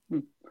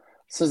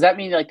 So does that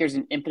mean like there's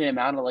an infinite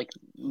amount of like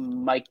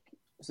Mike?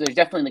 So there's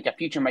definitely like a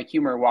future Mike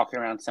Huemer walking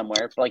around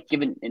somewhere, but like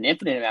given an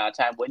infinite amount of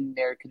time,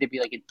 could there be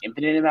like an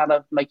infinite amount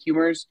of Mike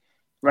Huemers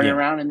running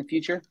around in the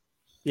future?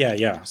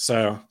 Yeah.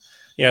 So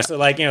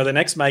like, the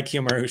next Mike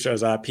Huemer who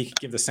shows up, he could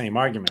give the same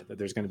argument that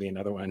there's going to be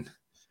another one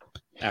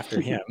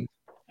after him.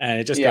 And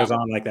it just goes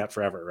on like that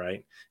forever,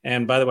 right?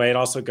 And by the way, it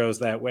also goes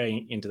that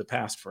way into the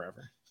past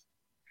forever.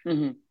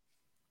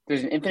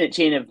 There's an infinite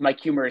chain of Mike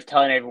Huemers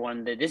telling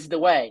everyone that this is the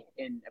way,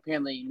 and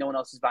apparently no one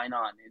else is buying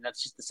on, and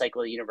that's just the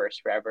cycle of the universe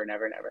forever and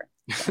ever and ever.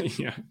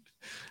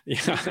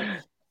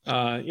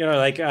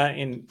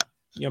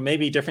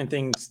 Maybe different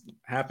things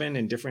happen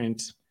in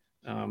different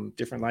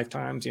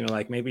lifetimes.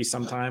 Like maybe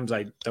sometimes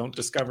I don't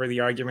discover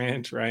the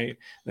argument, right?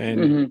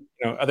 Then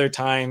other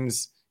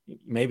times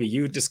maybe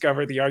you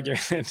discover the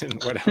argument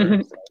and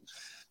whatever.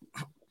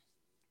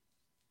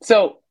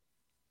 So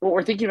what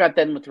we're thinking about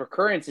then with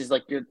recurrence is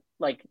like you're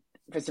like,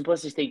 for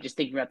simplicity's sake, just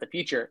thinking about the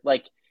future,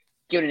 like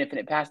given an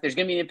infinite past, there's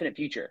going to be an infinite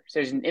future. So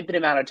there's an infinite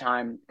amount of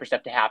time for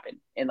stuff to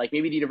happen. And like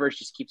maybe the universe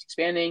just keeps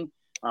expanding,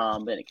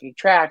 then it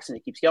contracts and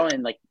it keeps going.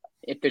 And like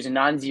if there's a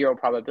non-zero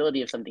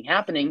probability of something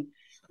happening,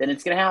 then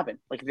it's going to happen.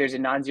 Like if there's a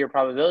non-zero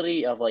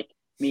probability of like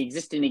me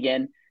existing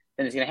again,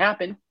 then it's going to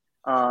happen.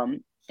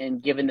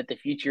 And given that the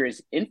future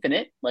is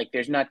infinite, like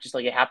there's not just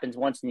like it happens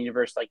once and the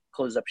universe like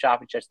closes up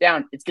shop and shuts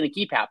down. It's going to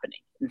keep happening.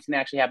 And it's going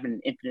to actually happen an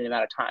infinite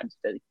amount of times.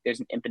 So there's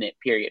an infinite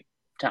period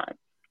of time.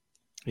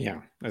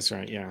 Yeah, that's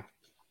right. Yeah.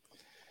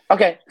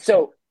 Okay,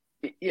 so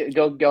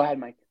go ahead,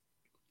 Mike.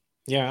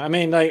 Yeah. I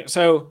mean, like,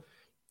 so,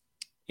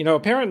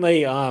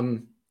 apparently,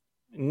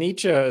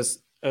 Nietzsche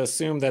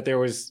assumed that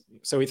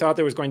so he thought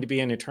there was going to be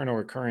an eternal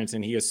recurrence,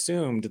 and he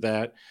assumed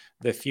that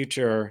the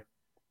future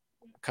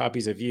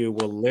copies of you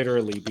will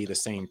literally be the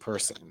same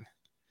person.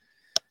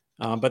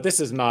 But this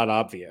is not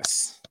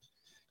obvious.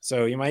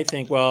 So you might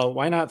think, well,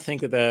 why not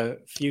think that the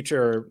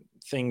future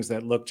things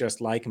that look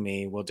just like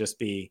me will just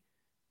be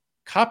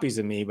copies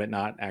of me, but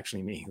not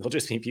actually me? They'll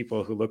just be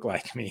people who look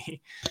like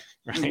me,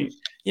 right?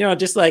 Mm-hmm.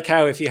 Just like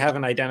how if you have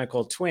an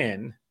identical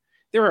twin,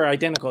 there are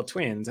identical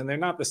twins and they're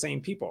not the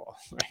same people,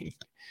 right?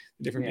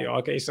 Different people.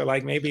 Okay, so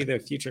like maybe the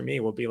future me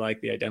will be like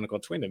the identical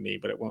twin of me,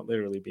 but it won't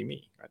literally be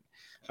me. Right?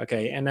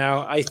 Okay, and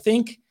now I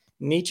think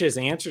Nietzsche's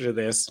answer to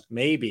this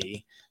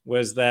maybe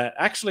was that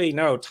actually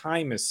no,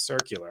 time is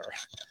circular.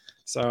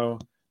 So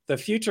the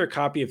future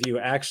copy of you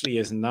actually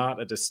is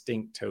not a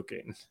distinct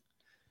token,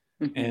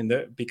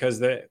 and because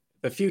the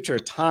future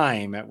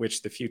time at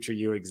which the future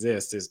you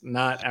exists is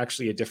not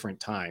actually a different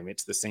time;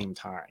 it's the same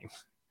time.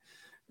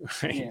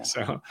 Right. Yeah.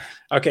 So,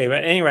 okay,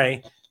 but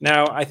anyway,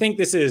 now I think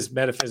this is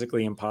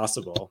metaphysically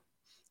impossible,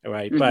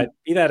 right? But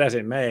be that as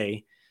it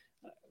may,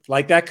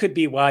 like that could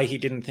be why he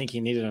didn't think he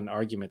needed an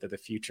argument that the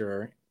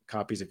future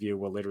copies of you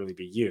will literally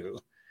be you,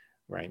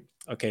 right?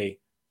 Okay,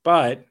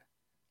 but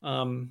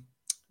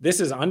this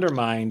is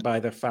undermined by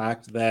the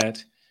fact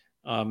that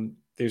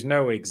there's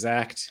no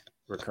exact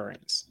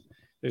recurrence.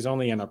 There's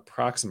only an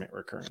approximate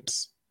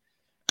recurrence,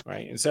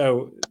 right? And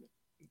so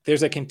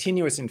there's a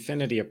continuous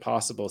infinity of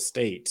possible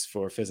states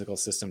for a physical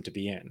system to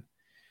be in,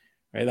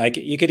 right? Like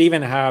you could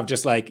even have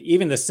just like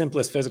even the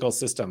simplest physical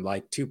system,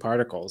 like two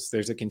particles,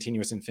 there's a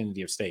continuous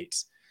infinity of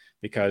states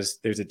because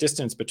there's a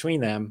distance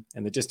between them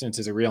and the distance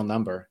is a real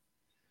number.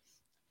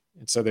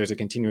 And so there's a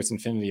continuous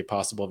infinity of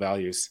possible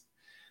values,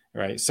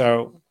 right?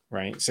 So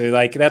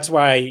like that's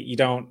why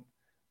the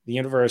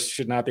universe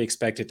should not be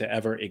expected to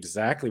ever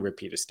exactly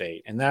repeat a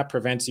state. And that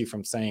prevents you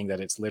from saying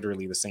that it's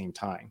literally the same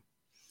time.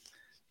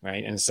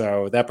 Right. And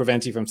so that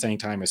prevents you from saying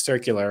time is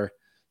circular.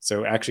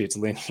 So actually it's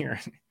linear.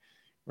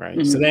 Right.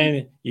 Mm-hmm. So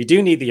then you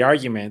do need the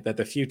argument that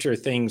the future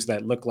things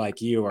that look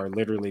like you are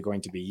literally going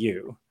to be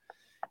you.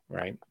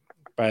 Right.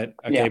 But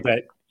okay. Yeah.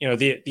 But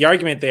the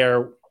argument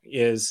there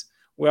is,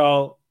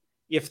 well,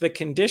 if the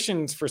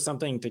conditions for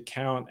something to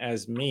count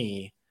as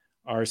me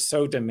are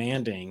so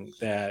demanding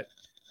that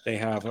they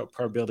have a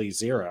probability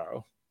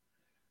 0,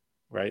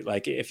 right?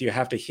 Like if you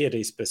have to hit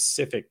a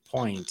specific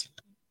point,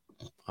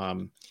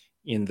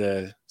 in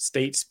the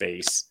state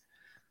space,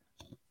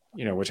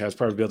 which has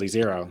probability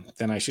 0,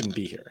 then I shouldn't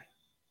be here.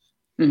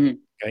 Mm-hmm.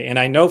 Okay, and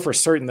I know for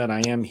certain that I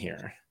am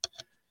here,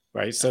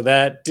 right? So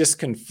that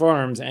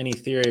disconfirms any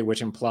theory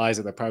which implies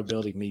that the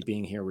probability of me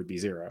being here would be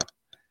 0.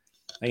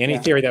 Like any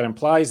theory that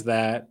implies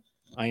that,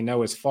 I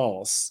know is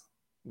false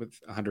with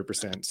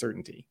 100%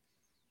 certainty.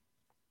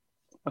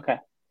 Okay,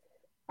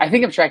 I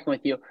think I'm tracking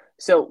with you.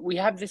 So we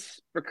have this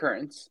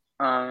recurrence.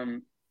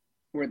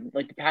 Where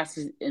like the past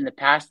is in the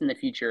past and the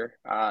future,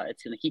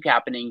 it's going to keep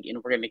happening,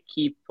 and we're going to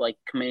keep like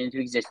coming into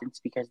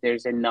existence because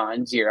there's a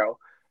non-zero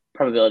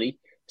probability.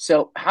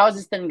 So how is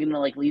this then going to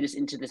like lead us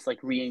into this like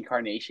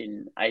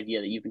reincarnation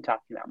idea that you've been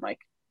talking about,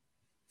 Mike?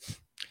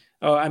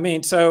 Oh, I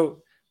mean,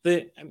 so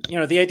the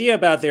idea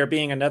about there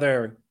being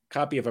another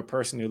copy of a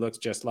person who looks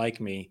just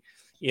like me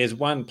is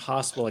one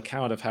possible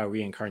account of how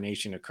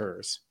reincarnation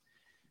occurs,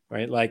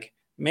 right? Like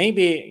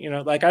maybe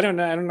like I don't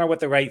know what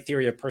the right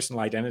theory of personal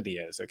identity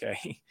is,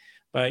 okay?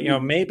 But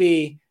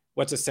maybe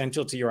what's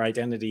essential to your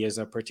identity is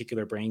a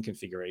particular brain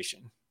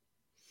configuration,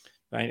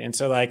 right? And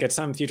so like at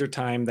some future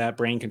time that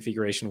brain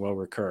configuration will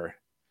recur,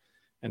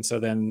 and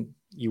so then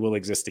you will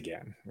exist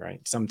again,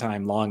 right?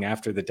 Sometime long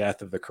after the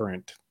death of the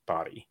current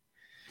body,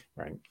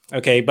 right?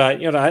 Okay,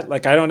 but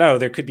I don't know.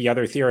 There could be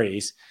other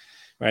theories,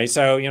 right?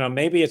 So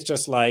maybe it's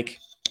just like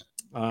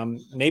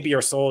maybe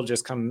your soul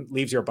just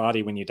leaves your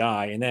body when you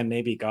die, and then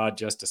maybe God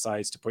just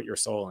decides to put your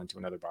soul into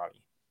another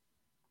body.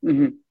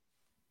 Mm-hmm.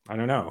 I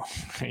don't know.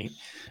 Right?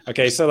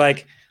 Okay, so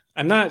like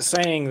I'm not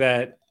saying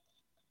that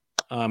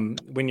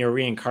when you're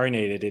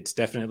reincarnated, it's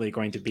definitely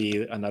going to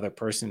be another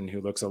person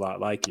who looks a lot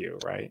like you,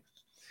 right?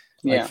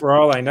 Like for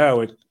all I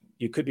know,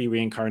 you could be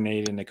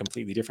reincarnated in a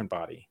completely different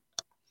body.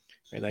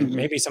 Right? Like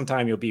maybe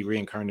sometime you'll be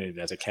reincarnated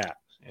as a cat,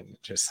 and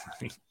just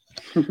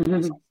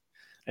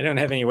I don't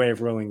have any way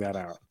of ruling that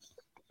out.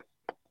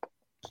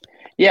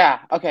 Yeah.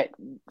 Okay.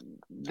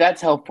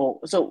 That's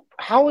helpful. So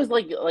how is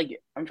like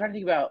I'm trying to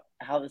think about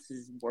how this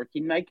is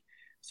working, Mike.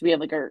 So we have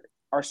like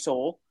our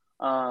soul,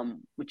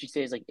 which you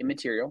say is like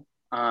immaterial,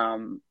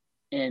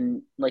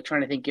 and like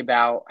trying to think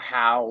about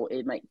how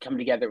it might come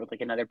together with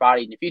like another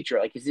body in the future.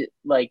 Like, is it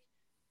like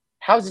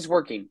how's this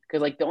working?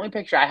 Because like the only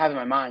picture I have in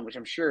my mind, which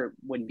I'm sure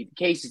wouldn't be the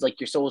case, is like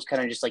your soul is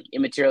kind of just like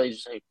immaterially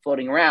just like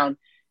floating around,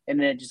 and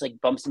then it just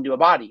like bumps into a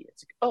body.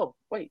 It's like, oh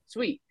wait,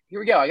 sweet, here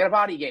we go. I got a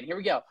body again. Here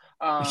we go.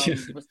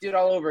 Let's do it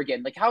all over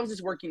again. Like, how is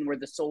this working where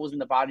the souls and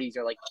the bodies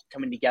are like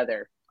coming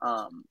together?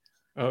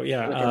 Oh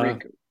yeah.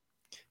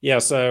 Yeah,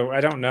 so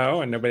I don't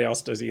know, and nobody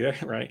else does either,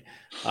 right?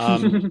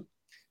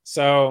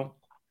 So,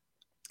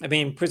 I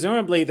mean,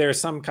 presumably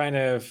there's some kind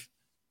of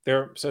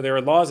there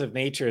are laws of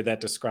nature that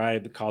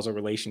describe causal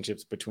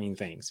relationships between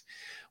things.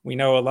 We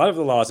know a lot of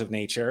the laws of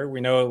nature.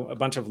 We know a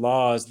bunch of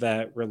laws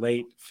that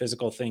relate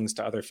physical things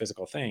to other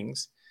physical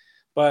things.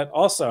 But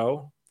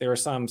also, there are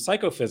some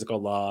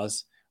psychophysical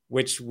laws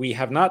which we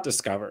have not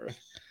discovered.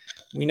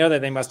 We know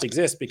that they must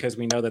exist because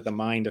we know that the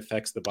mind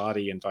affects the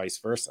body and vice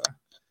versa.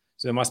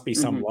 So there must be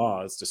some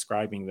laws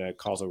describing the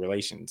causal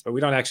relations, but we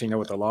don't actually know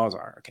what the laws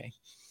are. Okay.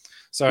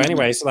 So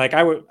anyway, so like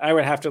I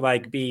would have to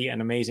like be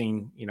an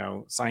amazing,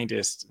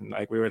 scientist, and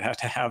like we would have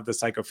to have the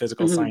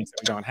psychophysical science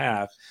that we don't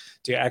have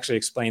to actually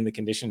explain the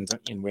conditions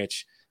in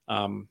which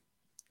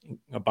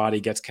a body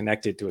gets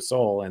connected to a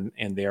soul,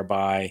 and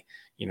thereby,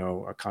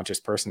 a conscious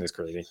person is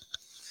created.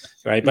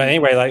 Right. But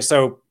anyway, like,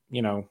 so,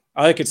 all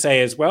I could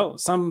say is, well,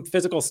 some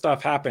physical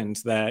stuff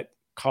happens that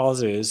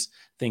causes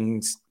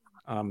things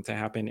to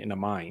happen in a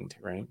mind,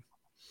 right?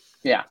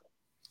 Yeah.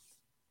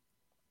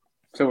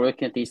 So we're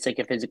looking at these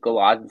psychophysical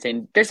laws and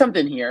saying there's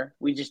something here.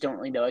 We just don't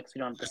really know it because we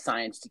don't have the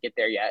science to get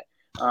there yet.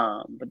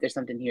 But there's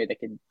something here that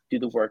could do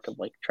the work of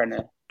like trying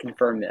to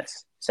confirm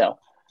this. So,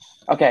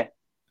 okay,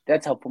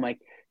 that's helpful, Mike.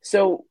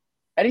 So,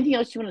 anything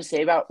else you want to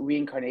say about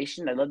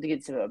reincarnation? I'd love to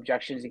get some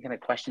objections and kind of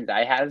questions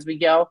I had as we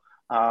go.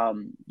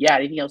 Yeah,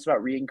 anything else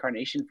about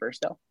reincarnation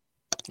first, though?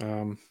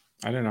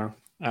 I don't know.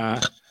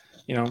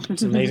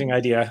 It's an amazing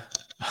idea.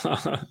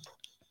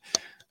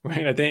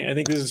 Right. I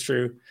think this is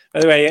true. By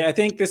the way, I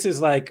think this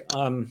is like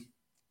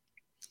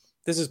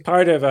this is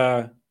part of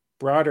a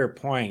broader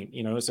point,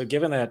 so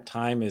given that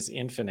time is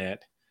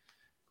infinite,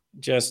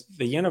 just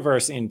the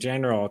universe in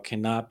general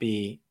cannot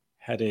be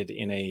headed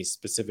in a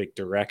specific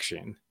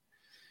direction.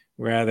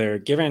 Rather,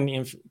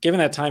 given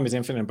that time is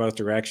infinite in both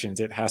directions,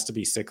 it has to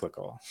be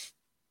cyclical.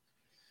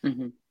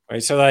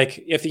 Right. So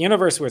like if the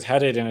universe was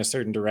headed in a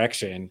certain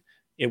direction,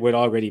 it would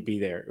already be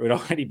there. It would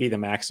already be the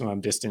maximum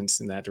distance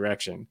in that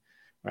direction.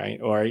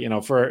 Right. Or,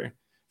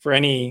 for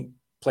any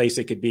place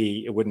it could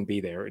be, it wouldn't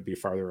be there. It'd be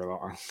farther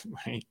along.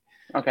 Right.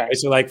 Okay.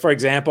 So like, for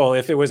example,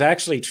 if it was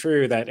actually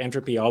true that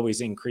entropy always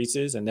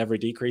increases and never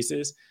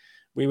decreases,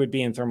 we would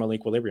be in thermal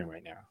equilibrium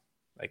right now.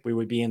 Like we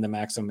would be in the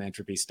maximum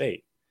entropy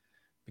state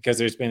because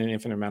there's been an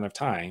infinite amount of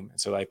time.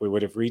 So like we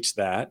would have reached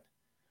that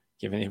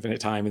given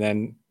infinite time, and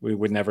then we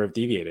would never have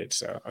deviated.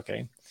 So,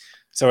 okay.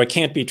 So it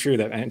can't be true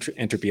that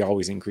entropy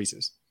always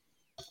increases.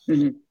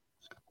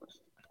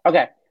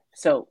 Okay.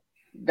 So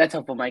that's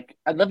helpful, Mike.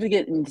 I'd love to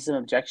get into some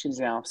objections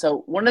now.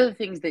 So one of the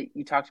things that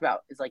you talked about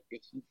is like the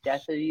heat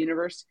death of the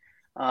universe.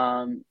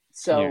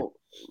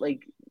 Like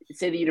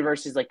say the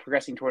universe is like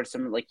progressing towards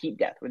some like heat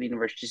death where the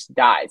universe just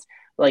dies.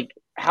 Like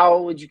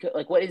how would you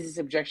like what is this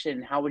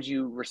objection? How would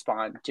you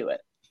respond to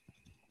it?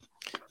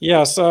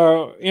 Yeah,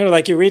 so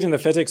like you read in the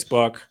physics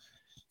books,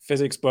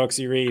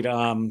 you read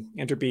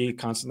entropy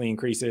constantly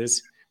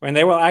increases. And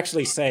they will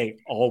actually say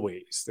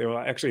always. They will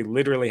actually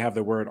literally have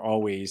the word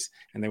always,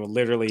 and they will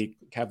literally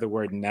have the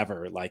word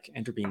never, like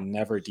entropy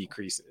never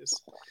decreases.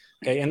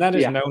 Okay, and that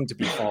is known to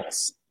be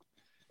false,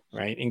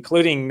 right?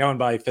 Including known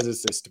by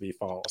physicists to be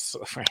false,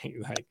 right?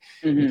 Like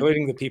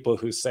including the people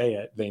who say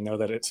it, they know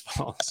that it's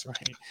false,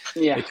 right?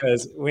 Yeah.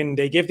 Because when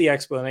they give the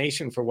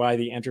explanation for why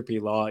the entropy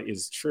law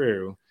is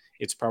true,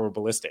 it's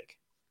probabilistic.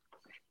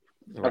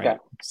 Right? Okay.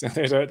 So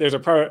there's a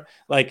part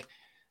like,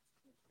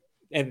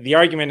 and the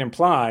argument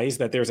implies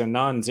that there's a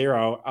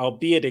non-zero,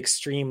 albeit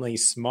extremely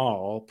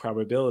small,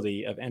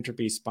 probability of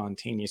entropy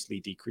spontaneously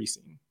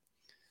decreasing.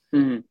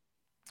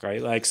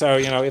 Right? Like, so,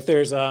 if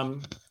there's,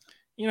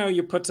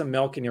 you put some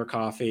milk in your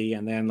coffee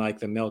and then like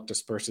the milk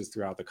disperses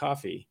throughout the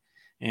coffee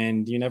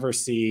and you never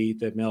see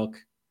the milk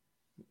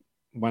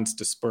once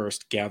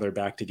dispersed gather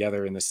back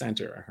together in the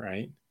center,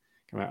 right?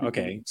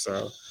 Okay.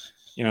 So,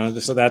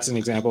 so that's an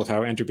example of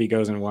how entropy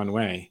goes in one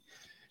way.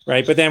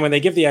 Right. But then when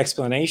they give the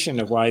explanation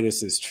of why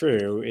this is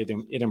true,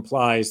 it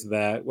implies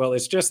that, well,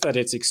 it's just that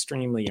it's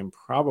extremely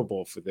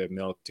improbable for the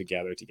milk to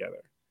gather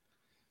together.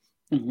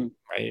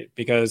 Right.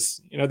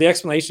 Because, the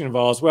explanation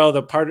involves, well,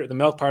 the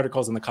milk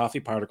particles and the coffee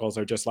particles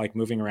are just like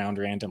moving around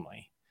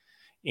randomly.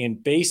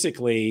 And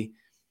basically,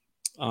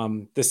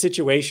 the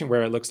situation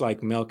where it looks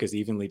like milk is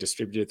evenly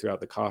distributed throughout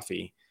the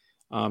coffee,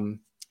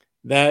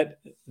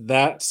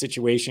 that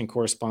situation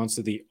corresponds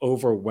to the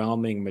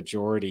overwhelming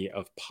majority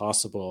of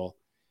possible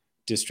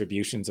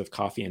distributions of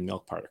coffee and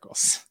milk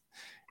particles.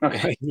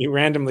 Okay. You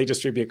randomly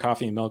distribute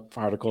coffee and milk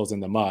particles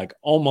in the mug.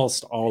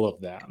 Almost all of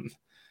them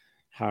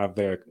have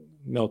their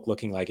milk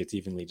looking like it's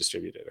evenly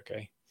distributed.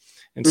 Okay.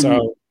 And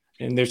so,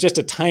 and there's just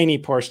a tiny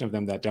portion of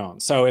them that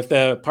don't. So if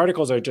the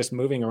particles are just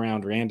moving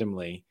around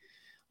randomly,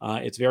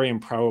 it's very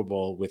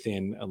improbable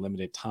within a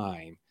limited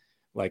time,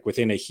 like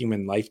within a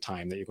human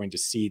lifetime, that you're going to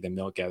see the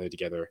milk gather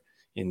together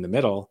in the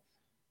middle.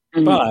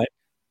 But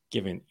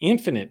given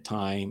infinite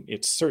time,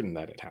 it's certain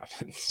that it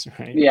happens,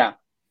 right? Yeah.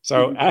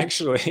 So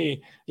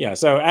actually,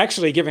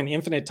 given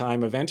infinite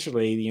time,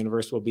 eventually the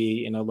universe will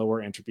be in a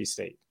lower entropy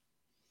state,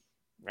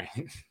 right?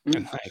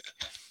 And like,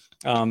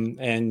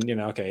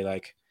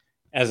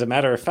 as a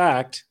matter of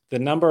fact, the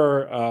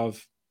number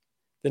of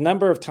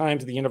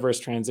times the universe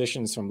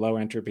transitions from low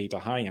entropy to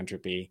high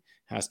entropy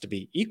has to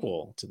be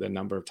equal to the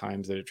number of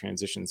times that it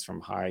transitions from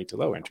high to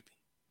low entropy.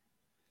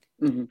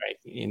 Mm-hmm.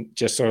 Right?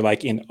 Just sort of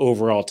like in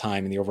overall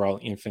time, in the overall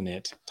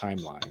infinite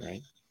timeline,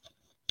 right?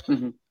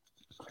 Mm-hmm.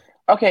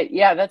 Okay,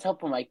 yeah, that's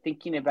helpful, Mike.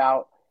 Thinking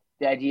about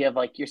the idea of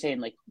like you're saying,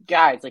 like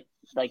guys,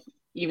 like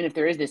even if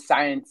there is this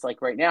science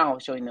like right now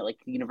showing that like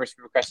the universe is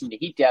regressing to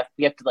heat death,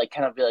 we have to like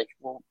kind of be like,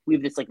 well, we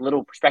have this like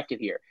little perspective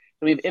here.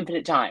 So we have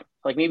infinite time.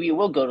 Like maybe it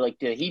will go to like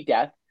to heat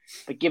death,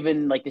 but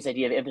given like this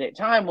idea of infinite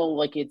time, well,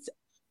 like it's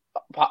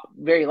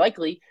very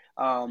likely,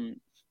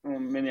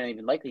 maybe not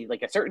even likely,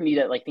 like a certainty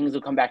that like things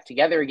will come back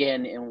together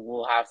again, and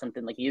we'll have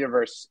something like a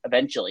universe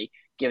eventually,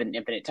 given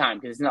infinite time,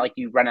 because it's not like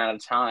you run out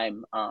of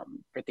time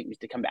for things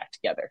to come back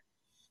together.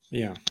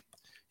 Yeah.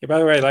 By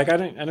the way, like I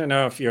don't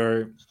know if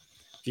your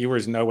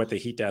viewers know what the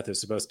heat death is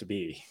supposed to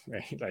be,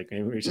 right? Like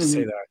maybe we just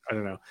say that. I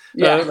don't know.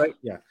 Yeah.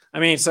 Yeah. I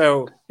mean,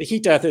 so the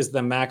heat death is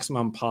the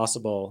maximum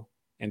possible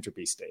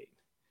entropy state,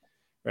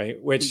 right?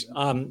 Which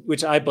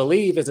I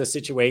believe is a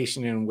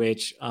situation in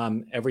which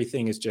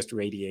everything is just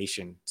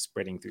radiation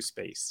spreading through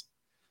space.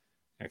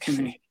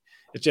 Okay.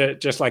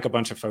 It's just like a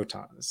bunch of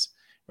photons,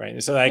 right?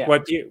 And so like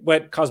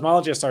what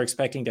cosmologists are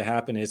expecting to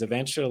happen is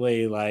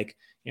eventually like,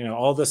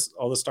 all the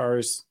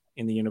stars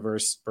in the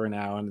universe burn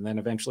out, and then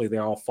eventually they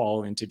all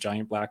fall into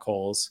giant black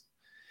holes.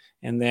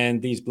 And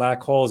then these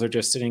black holes are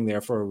just sitting there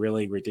for a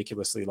really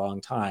ridiculously long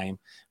time,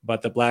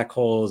 but the black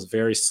holes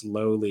very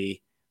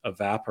slowly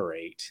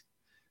evaporate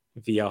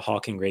via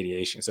Hawking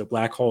radiation. So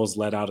black holes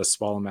let out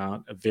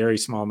a very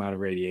small amount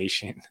of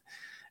radiation.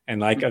 And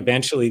like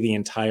eventually the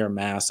entire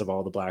mass of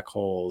all the black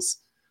holes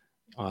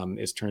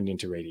is turned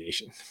into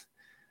radiation.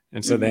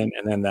 And so then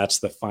that's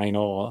the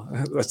final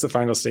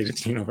state of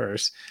the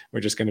universe. We're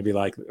just going to be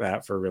like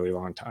that for a really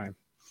long time.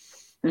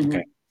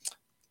 Okay.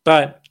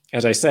 But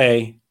as I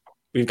say,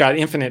 we've got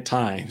infinite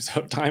time.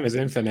 So if time is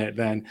infinite,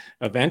 then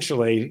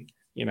eventually,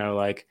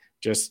 like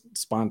just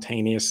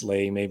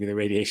spontaneously, maybe the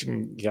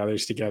radiation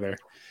gathers together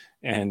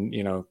and,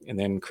 and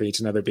then creates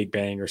another Big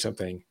Bang or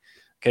something.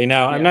 Okay.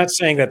 Now I'm not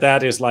saying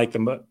that is like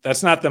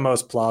that's not the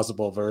most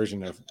plausible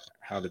version of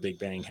how the Big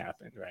Bang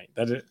happened, right?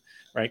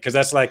 Right? Because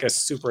that's like a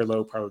super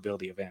low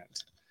probability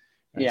event.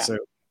 Right? Yeah. So,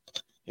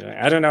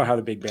 I don't know how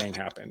the Big Bang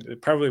happened.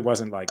 It probably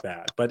wasn't like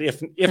that. But if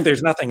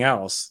there's nothing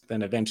else,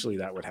 then eventually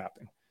that would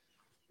happen.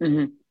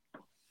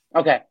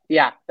 Okay.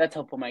 Yeah, that's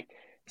helpful, Mike.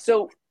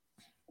 So,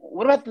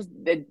 what about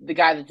the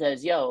guy that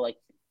says, "Yo, like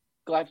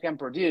Galactic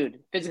Emperor, dude,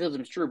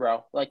 physicalism's true,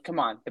 bro. Like, come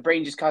on, the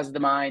brain just causes the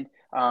mind.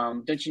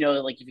 Don't you know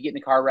that like if you get in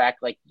a car wreck,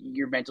 like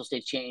your mental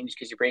states change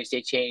because your brain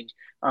states change?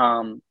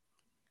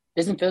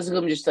 Doesn't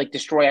physicalism just like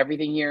destroy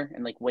everything here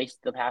and like waste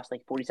the past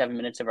like 47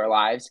 minutes of our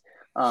lives?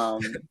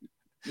 What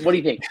do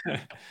you think?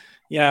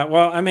 Yeah,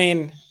 well, I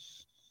mean,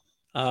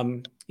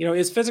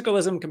 is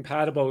physicalism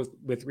compatible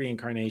with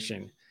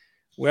reincarnation?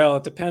 Well,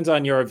 it depends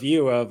on your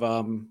view of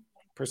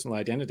personal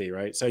identity,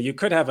 right? So you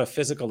could have a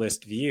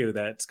physicalist view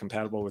that's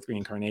compatible with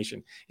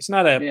reincarnation. It's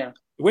not it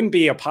wouldn't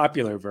be a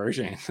popular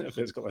version of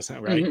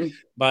physicalism, right?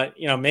 But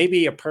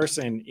maybe a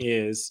person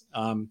is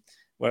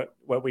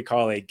what we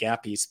call a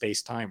gappy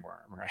space-time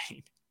worm,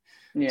 right?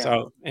 Yeah.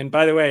 So, and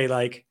by the way,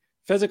 like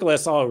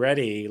physicalists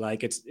already,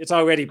 like it's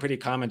already pretty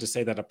common to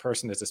say that a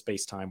person is a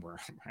space-time worm,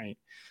 right?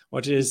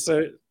 Which is,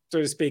 so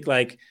to speak,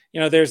 like,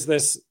 there's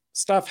this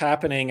stuff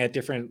happening at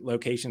different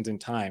locations in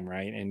time,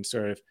 right? And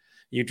sort of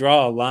you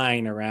draw a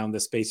line around the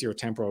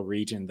spatiotemporal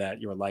region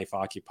that your life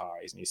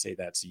occupies, and you say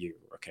that's you,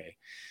 okay?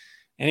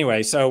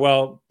 Anyway,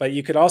 but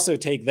you could also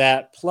take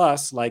that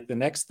plus like the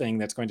next thing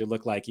that's going to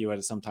look like you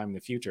at some time in the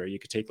future. You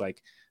could take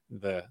like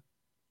the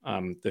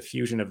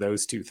fusion of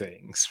those two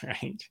things,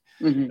 right?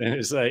 And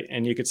it's like,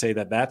 and you could say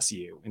that that's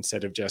you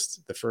instead of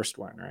just the first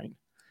one, right?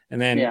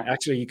 And then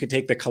actually you could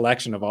take the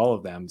collection of all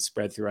of them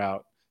spread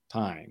throughout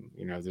time.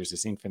 There's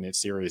this infinite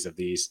series of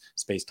these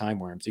space-time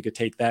worms. You could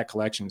take that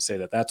collection and say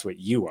that that's what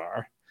you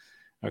are.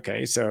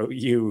 Okay, so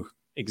you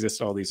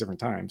exist all these different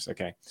times.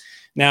 Okay,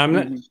 now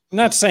I'm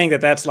not saying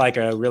that that's like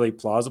a really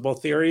plausible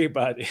theory,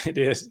 but it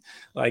is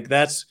like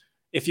that's,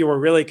 if you were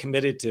really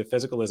committed to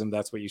physicalism,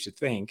 that's what you should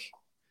think.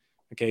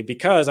 Okay,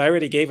 because I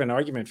already gave an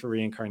argument for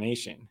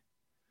reincarnation,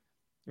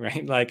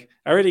 right? Like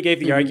I already gave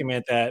the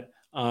argument that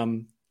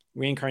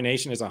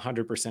reincarnation is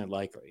 100%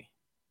 likely.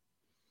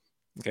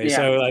 Okay,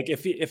 so like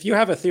if you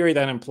have a theory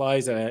that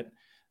implies that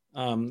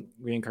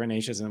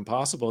reincarnation is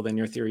impossible, then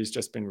your theory has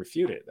just been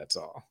refuted. That's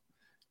all,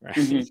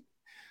 right?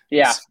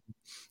 Yeah.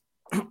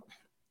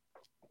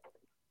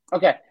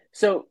 Okay,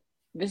 so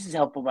this is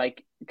helpful,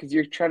 Mike, because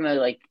you're trying to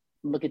like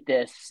look at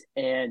this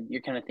and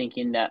you're kind of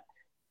thinking that,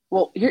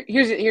 well,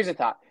 here's a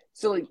thought.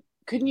 So like,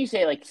 couldn't you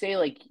say like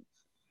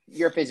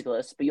you're a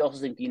physicalist, but you also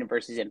think the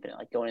universe is infinite,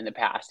 like going in the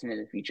past and in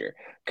the future?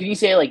 Could you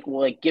say like, well,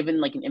 like given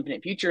like an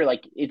infinite future,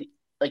 like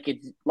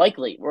it's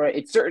likely or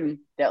it's certain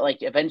that like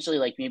eventually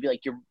like maybe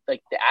like your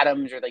like the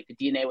atoms or like the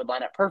DNA would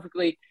line up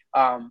perfectly,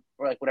 or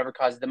like whatever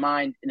causes the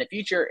mind in the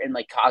future and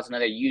like cause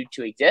another you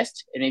to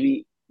exist, and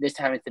maybe this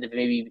time instead of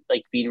maybe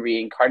like being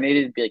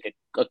reincarnated, it'd be like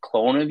a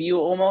clone of you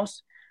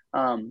almost.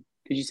 Could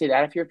you say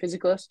that if you're a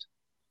physicalist?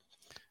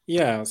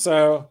 Yeah.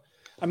 So,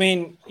 I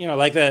mean,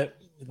 like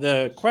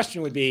the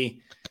question would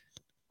be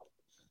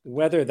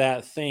whether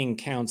that thing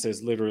counts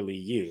as literally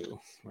you,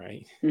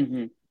 right?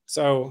 Mm-hmm.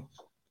 So,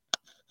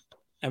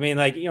 I mean,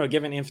 like,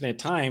 given infinite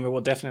time, it will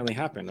definitely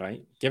happen,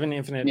 right? Given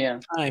infinite Yeah.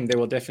 time, there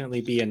will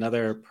definitely be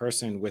another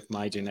person with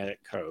my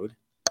genetic code.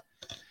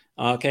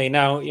 Okay,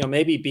 now,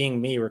 maybe being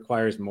me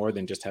requires more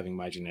than just having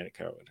my genetic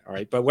code, all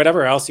right? But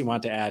whatever else you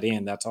want to add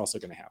in, that's also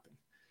going to happen.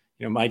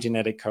 My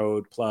genetic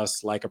code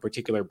plus like a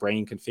particular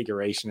brain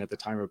configuration at the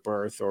time of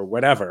birth or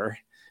whatever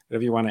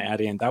you want to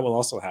add in, that will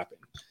also happen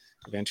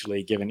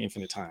eventually given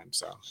infinite time.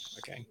 So,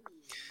 okay.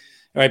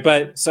 All right,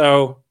 but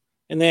so,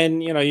 and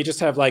then, you just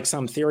have like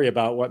some theory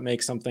about what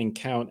makes something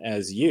count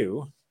as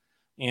you.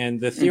 And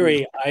the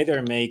theory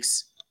either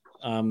makes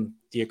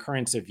the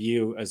occurrence of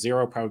you a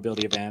zero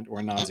probability event or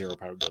a non-zero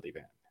probability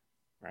event,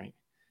 right?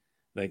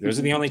 Like those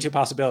are the only two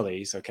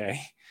possibilities,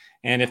 okay?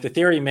 And if the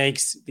theory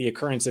makes the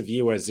occurrence of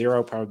you a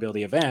zero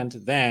probability event,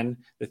 then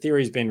the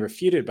theory has been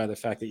refuted by the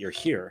fact that you're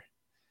here.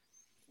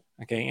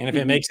 Okay, and if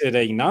it makes it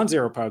a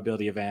non-zero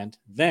probability event,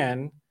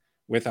 then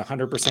with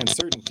 100%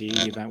 certainty,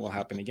 the event will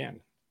happen again.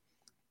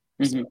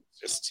 So it's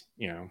just,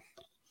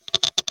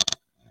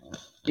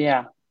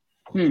 Yeah.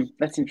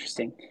 That's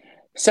interesting.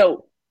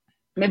 So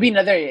maybe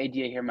another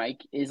idea here,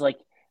 Mike, is like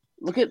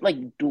look at like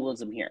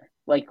dualism here.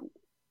 Like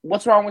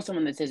what's wrong with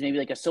someone that says maybe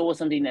like a soul is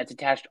something that's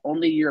attached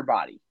only to your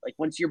body? Like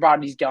once your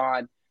body's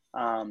gone,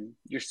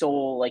 your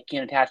soul like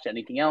can't attach to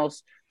anything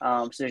else.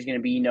 So there's going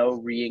to be no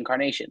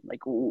reincarnation.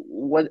 Like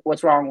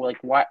what's wrong? Like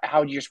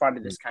how do you respond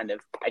to this kind of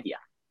idea?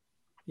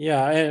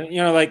 Yeah,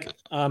 and like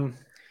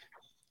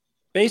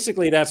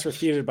basically that's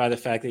refuted by the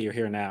fact that you're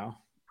here now,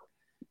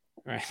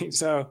 right?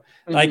 So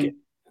like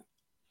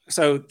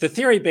so the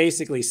theory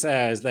basically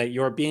says that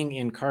your being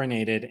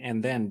incarnated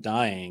and then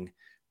dying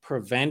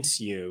prevents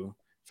you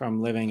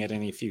from living at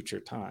any future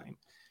time,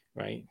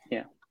 right?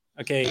 Yeah.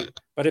 Okay,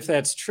 but if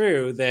that's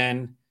true,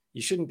 then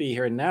you shouldn't be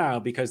here now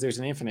because there's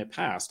an infinite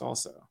past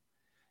also.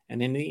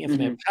 And in the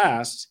infinite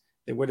past,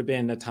 there would have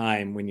been a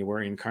time when you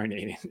were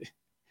incarnated.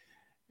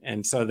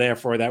 And so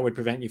therefore that would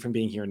prevent you from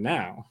being here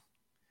now.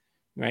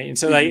 Right. And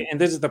so like, and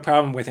this is the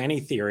problem with any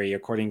theory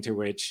according to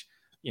which,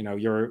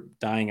 you're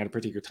dying at a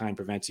particular time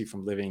prevents you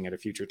from living at a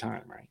future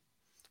time, right?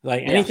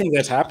 Like anything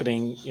that's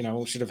happening,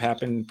 should have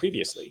happened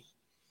previously.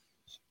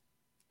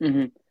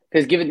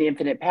 Because given the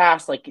infinite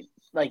past, like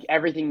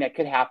everything that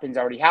could happen's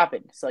already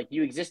happened. So like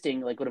you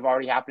existing like would have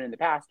already happened in the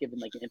past, given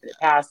like an infinite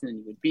past, and then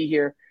you would be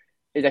here.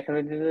 Is that kind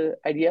of the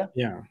idea?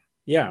 Yeah.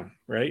 Yeah.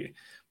 Right.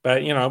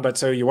 But but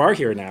so you are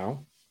here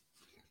now.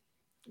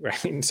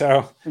 Right. And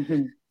so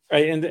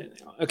right. And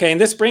okay,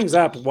 and this brings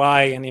up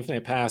why an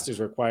infinite past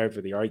is required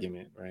for the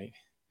argument, right?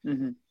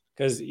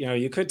 Because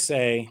you could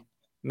say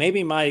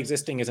maybe my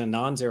existing is a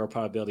non-zero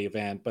probability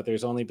event, but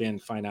there's only been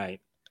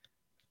finite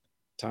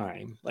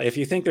time. Like if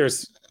you think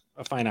there's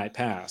a finite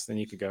past, then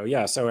you could go,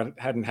 yeah, so it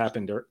hadn't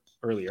happened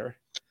earlier.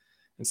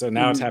 And so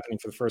now it's happening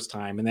for the first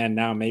time. And then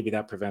now maybe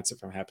that prevents it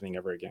from happening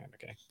ever again.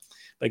 Okay.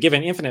 But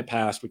given infinite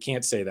past, we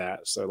can't say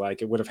that. So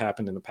like it would have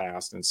happened in the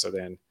past. And so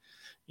then,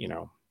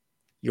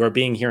 your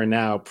being here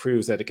now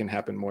proves that it can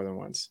happen more than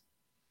once.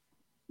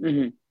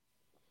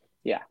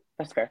 Yeah,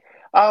 that's fair.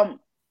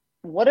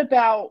 What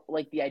about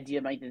like the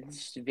idea, Mike, that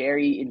this is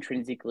very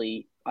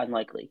intrinsically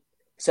unlikely?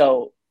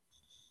 So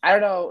I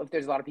don't know if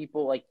there's a lot of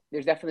people like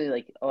there's definitely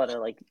like a lot of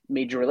like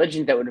major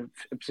religions that would have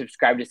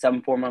subscribed to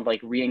some form of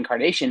like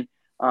reincarnation.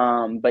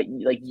 But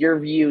like your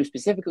view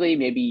specifically,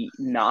 maybe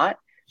not.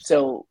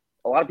 So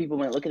a lot of people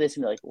might look at this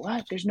and be like,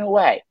 "What? There's no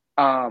way."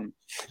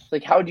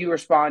 Like how do you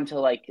respond to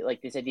like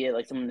this idea,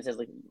 like someone that says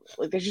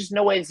like there's just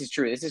no way this is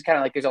true. This is kind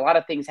of like there's a lot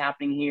of things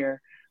happening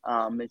here.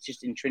 It's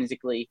just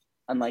intrinsically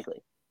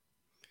unlikely.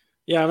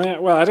 Yeah, I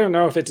mean, well, I don't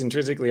know if it's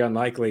intrinsically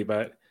unlikely,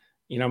 but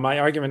my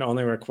argument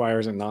only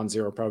requires a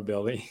non-zero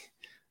probability.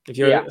 If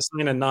you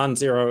assign a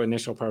non-zero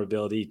initial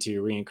probability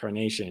to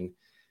reincarnation,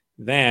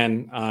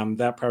 then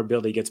that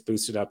probability gets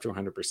boosted up to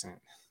 100%,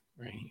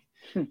 right?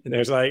 And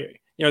there's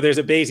like, there's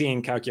a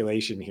Bayesian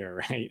calculation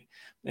here, right?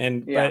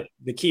 And but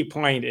the key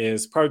point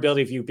is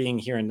probability of you being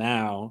here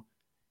now,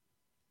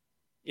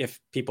 if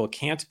people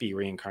can't be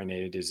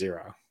reincarnated, is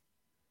zero.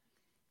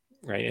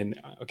 Right. And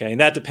okay. And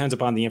that depends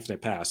upon the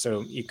infinite past.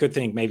 So you could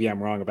think maybe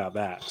I'm wrong about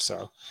that.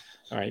 So,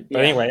 all right.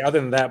 But anyway,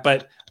 other than that,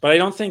 but I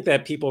don't think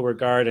that people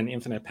regard an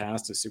infinite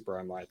past as super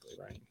unlikely.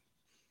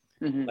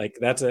 Right. Like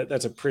that's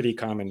a pretty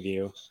common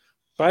view.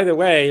 By the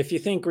way, if you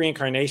think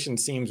reincarnation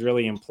seems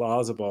really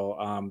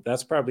implausible,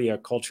 that's probably a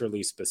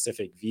culturally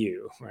specific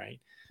view. Right.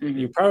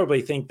 You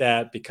probably think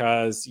that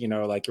because,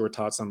 like you were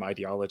taught some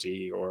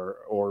ideology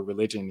or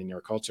religion in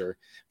your culture,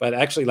 but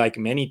actually like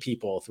many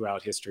people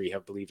throughout history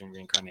have believed in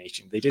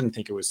reincarnation. They didn't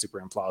think it was super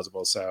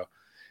implausible. So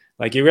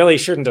like you really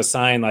shouldn't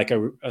assign like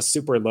a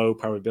super low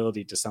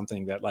probability to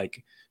something that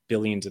like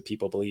billions of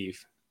people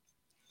believe.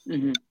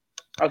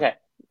 Okay.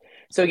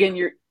 So again,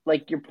 you're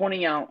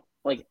pointing out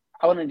like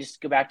I want to just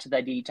go back to the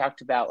idea you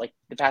talked about, like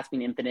the past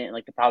being infinite and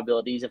like the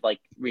probabilities of like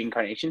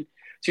reincarnation.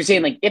 So you're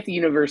saying like if the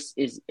universe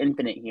is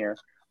infinite here,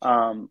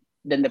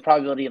 then the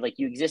probability of like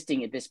you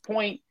existing at this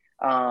point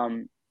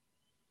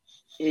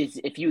is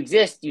if you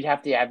exist, you'd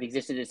have to have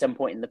existed at some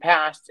point in the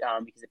past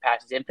because the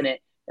past is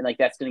infinite, and like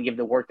that's going to give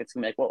the work that's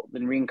going to be like, well,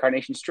 then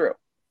reincarnation's true.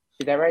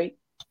 Is that right?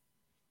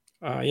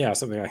 Yeah,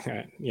 something like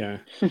that. Yeah.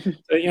 So,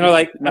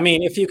 like, I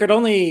mean, if you could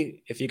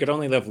only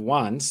live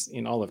once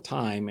in all of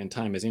time and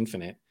time is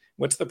infinite,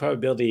 what's the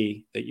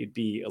probability that you'd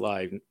be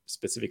alive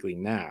specifically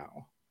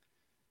now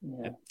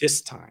at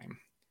this time?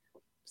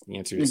 The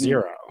answer is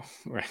zero,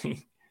 right?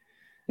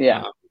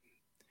 Yeah.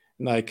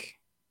 Like,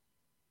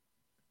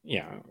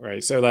 yeah,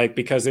 right. So like,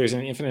 because there's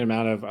an infinite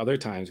amount of other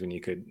times when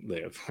you could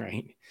live,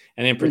 right?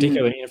 And in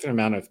particular, an infinite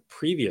amount of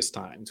previous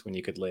times when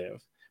you could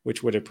live,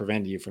 which would have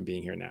prevented you from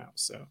being here now.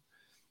 So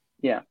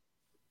yeah.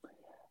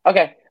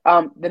 Okay.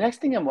 The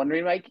next thing I'm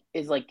wondering, Mike,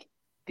 is like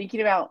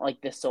thinking about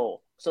like the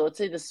soul. So let's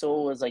say the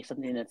soul is like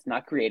something that's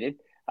not created,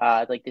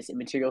 like this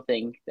immaterial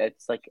thing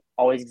that's like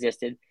always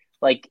existed.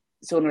 Like,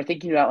 so when we're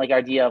thinking about like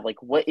idea of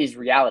like what is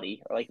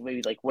reality, or like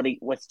maybe like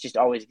what's just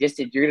always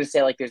existed, you're gonna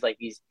say like there's like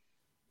these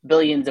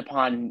billions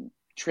upon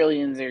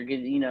trillions, or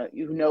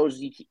who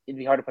knows? It'd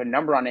be hard to put a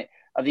number on it,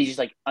 of these just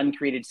like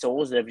uncreated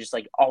souls that have just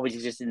like always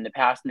existed in the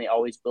past and they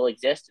always will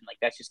exist, and like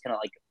that's just kind of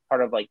like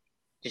part of like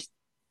just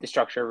the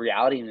structure of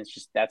reality, and it's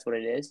just that's what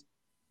it is.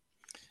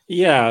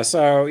 Yeah,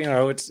 so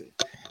it's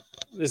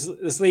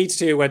this leads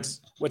to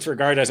what's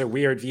regarded as a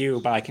weird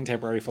view by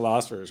contemporary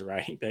philosophers,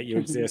 right? That you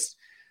exist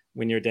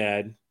when you're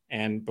dead,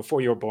 and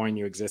before you were born,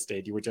 you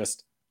existed. You were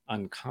just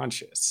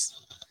unconscious,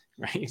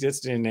 right?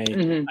 Just in a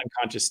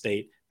unconscious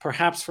state,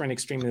 perhaps for an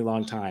extremely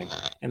long time.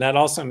 And that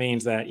also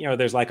means that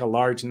there's like a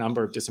large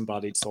number of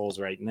disembodied souls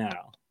right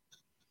now.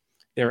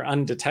 They're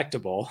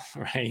undetectable,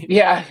 right?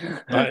 Yeah.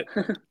 But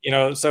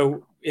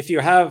so if you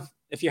have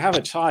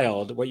a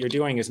child, what you're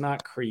doing is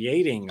not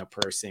creating a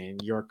person,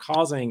 you're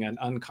causing an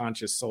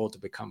unconscious soul to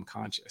become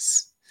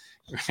conscious,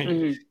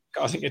 right?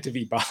 Causing it to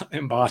be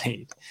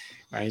embodied,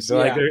 right? So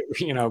like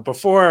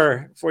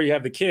before you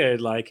have the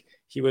kid, like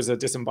he was a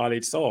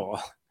disembodied soul,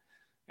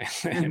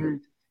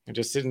 and you're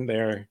just sitting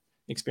there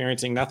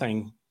experiencing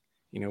nothing,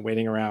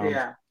 waiting around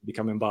to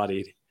become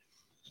embodied.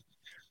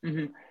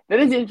 That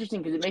is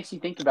interesting because it makes you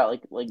think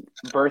about like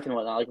birth and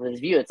whatnot. Like with this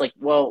view, it's like,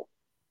 well,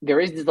 there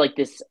is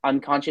this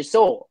unconscious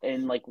soul,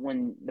 and like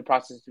when the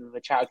process of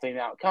a child coming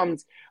out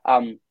comes,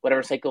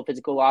 whatever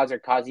psychophysical laws are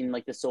causing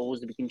like the souls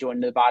to be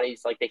conjoined to the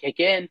bodies, like they kick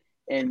in,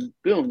 and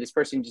boom, this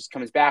person just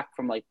comes back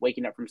from like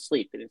waking up from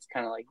sleep, and it's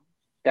kind of like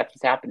that's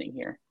what's happening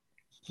here.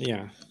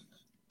 Yeah.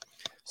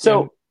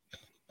 So,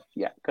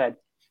 yeah, go ahead.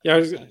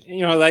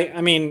 Yeah, like,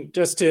 I mean,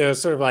 just to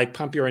sort of like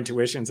pump your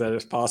intuitions that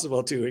it's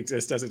possible to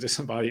exist as a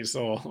disembodied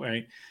soul,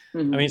 right?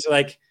 I mean, so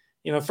like,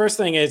 first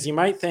thing is you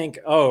might think,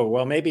 oh,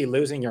 well, maybe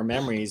losing your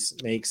memories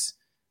makes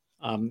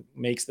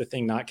the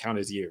thing not count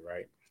as you,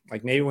 right?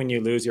 Like maybe when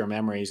you lose your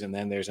memories and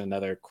then there's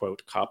another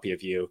quote copy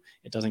of you,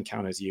 it doesn't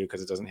count as you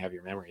because it doesn't have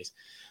your memories.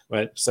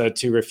 But so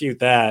to refute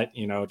that,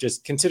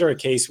 just consider a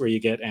case where you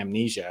get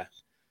amnesia.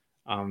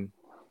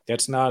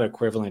 That's not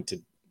equivalent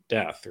to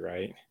death,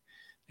 right?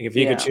 Like if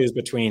you could choose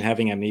between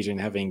having amnesia and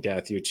having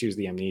death, you would choose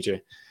the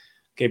amnesia.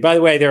 Okay, by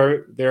the way,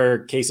 there are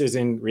cases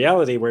in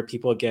reality where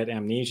people get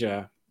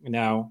amnesia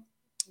now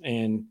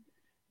and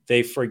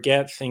they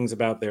forget things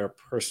about their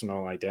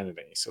personal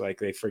identity. So like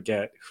they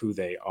forget who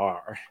they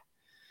are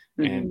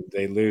and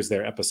they lose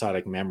their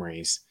episodic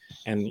memories.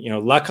 And,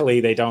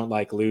 luckily they don't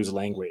like lose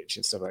language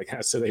and stuff like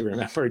that. So they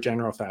remember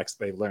general facts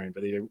they've learned,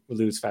 but they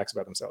lose facts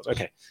about themselves.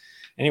 Okay.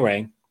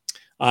 Anyway,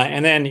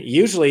 and then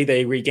usually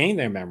they regain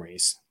their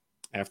memories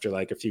after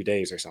like a few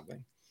days or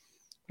something.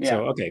 Yeah.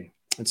 So, okay.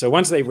 And so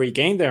once they've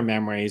regained their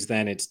memories,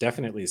 then it's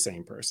definitely the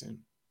same person.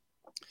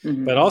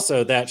 But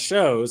also that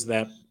shows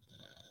that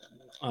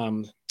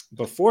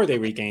before they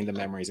regained the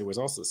memories, it was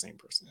also the same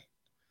person.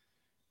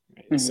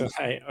 Right? So,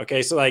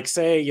 so like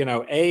say,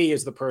 A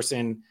is the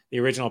person, the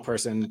original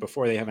person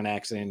before they have an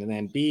accident, and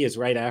then B is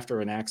right after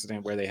an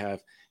accident where they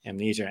have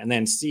amnesia, and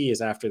then C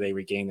is after they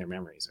regain their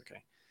memories.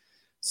 Okay.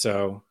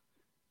 So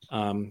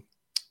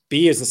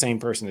B is the same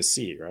person as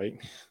C, right?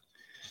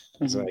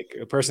 It's like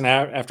a person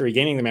after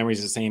regaining the memories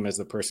is the same as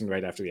the person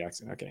right after the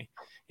accident. Okay.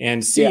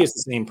 And C is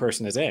the same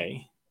person as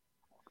A,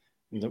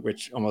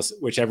 which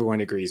everyone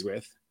agrees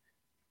with.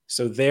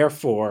 So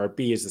therefore,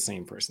 B is the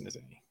same person as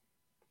A.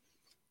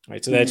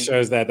 Right. So that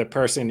shows that the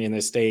person in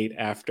the state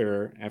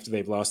after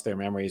they've lost their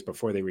memories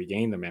before they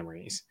regain the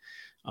memories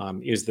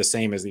is the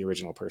same as the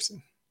original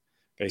person.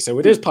 Okay. So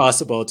it is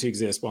possible to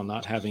exist while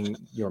not having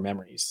your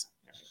memories.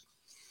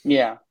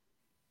 Yeah.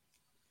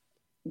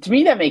 To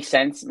me, that makes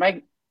sense.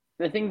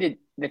 The thing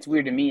that's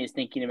weird to me is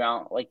thinking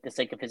about like the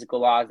psychophysical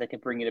laws that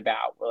could bring it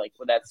about, where like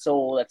that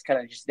soul that's kind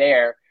of just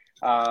there,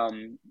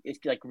 it's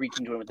like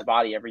reconjoined with the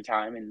body every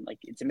time, and like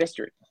it's a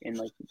mystery, and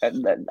like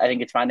that I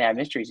think it's fine to have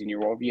mysteries in your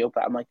worldview,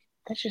 but I'm like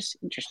that's just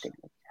interesting.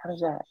 Like, how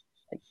does that?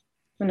 Like,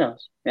 who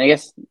knows? And I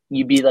guess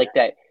you'd be like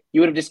that. You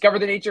would have discovered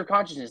the nature of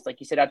consciousness, like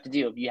you set out to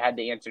do, if you had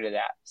the answer to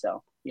that.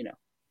 So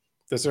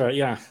That's right.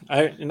 Yeah.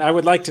 I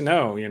would like to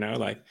know,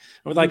 like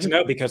I would like to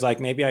know because like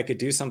maybe I could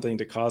do something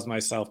to cause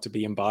myself to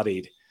be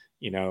embodied,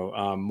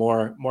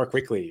 more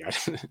quickly.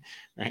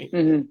 Right.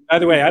 Mm-hmm. By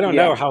the way, I don't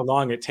know Yeah. how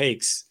long it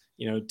takes,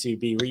 to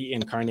be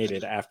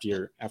reincarnated after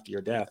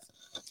your death.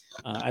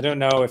 I don't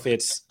know if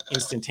it's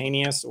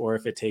instantaneous or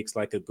if it takes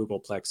like a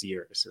Googleplex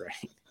years,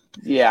 right?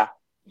 Yeah.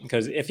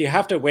 Because if you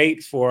have to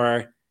wait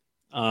for,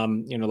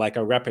 like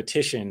a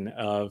repetition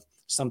of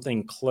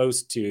something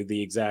close to the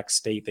exact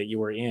state that you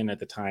were in at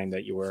the time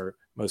that you were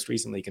most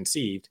recently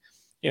conceived,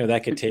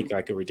 that could take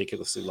like a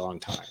ridiculously long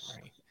time,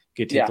 right? It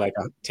could take Yeah. like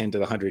 10 to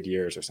the 100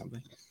 years or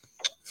something.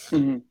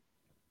 Mm-hmm.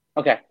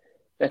 Okay,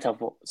 that's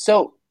helpful.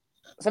 So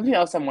something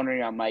else I'm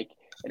wondering on, Mike,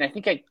 and I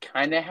think I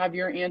kind of have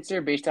your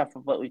answer based off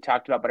of what we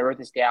talked about, but I wrote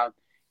this down,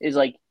 is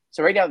like,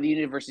 so right now the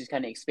universe is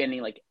kind of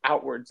expanding like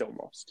outwards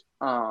almost.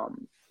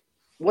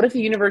 What if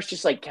the universe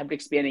just like kept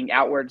expanding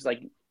outwards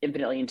like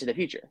infinitely into the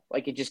future?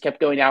 Like it just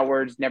kept going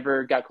outwards,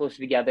 never got closer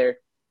together.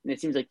 And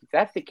it seems like if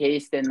that's the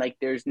case, then like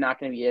there's not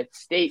going to be a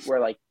state where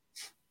like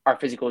our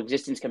physical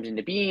existence comes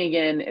into being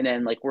again, and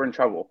then like we're in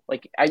trouble.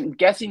 Like I'm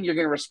guessing you're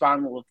going to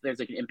respond, well, if there's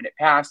like an infinite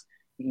past,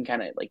 you can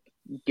kind of like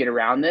get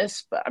around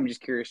this. But I'm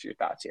just curious your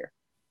thoughts here.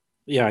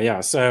 Yeah.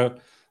 So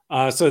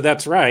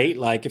that's right.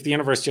 Like if the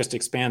universe just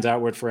expands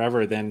outward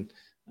forever, then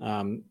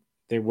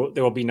there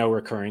will be no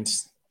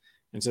recurrence,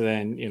 and so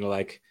then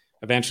like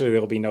eventually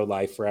there will be no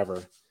life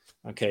forever.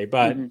 Okay,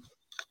 but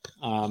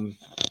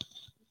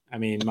I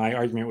mean, my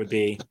argument would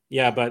be,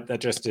 yeah, but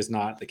that just is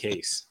not the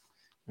case,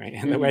 right?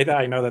 And the way that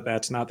I know that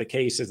that's not the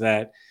case is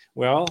that,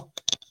 well,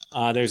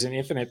 there's an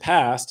infinite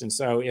past, and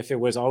so if it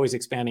was always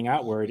expanding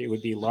outward, it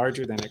would be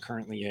larger than it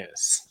currently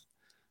is.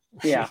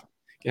 Yeah.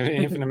 Given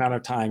an infinite amount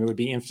of time, it would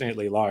be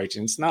infinitely large,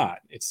 and it's not.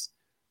 It's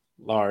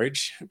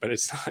large, but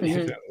it's not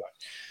infinitely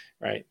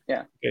large, right?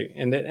 Yeah. Okay.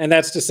 And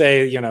that's to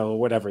say,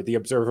 whatever, the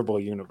observable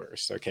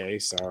universe. Okay,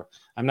 so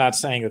I'm not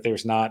saying that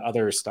there's not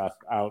other stuff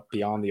out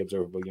beyond the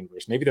observable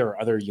universe. Maybe there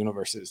are other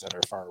universes that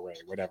are far away,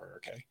 whatever.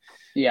 Okay.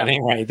 Yeah. But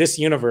anyway, this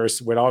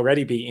universe would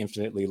already be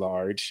infinitely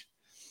large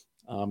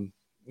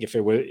if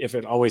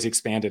it always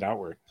expanded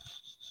outward.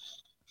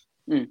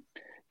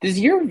 Does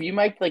your view,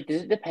 Mike, like,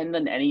 does it depend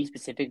on any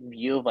specific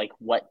view of like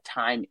what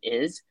time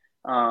is?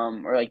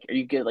 Or like, are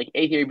you good? Like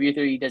A theory, B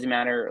theory, doesn't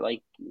matter.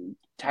 Like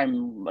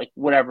time, like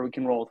whatever, we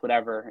can roll with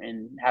whatever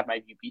and have my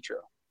view be true.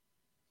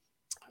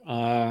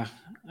 I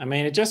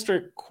mean, it just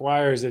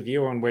requires a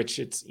view in which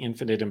it's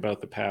infinite in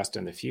both the past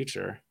and the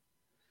future.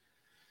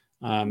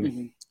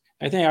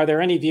 I think, are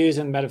there any views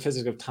in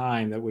metaphysics of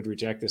time that would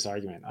reject this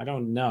argument? I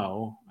don't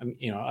know,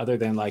 other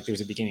than like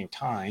there's a beginning of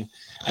time.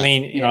 I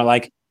mean,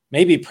 like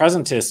maybe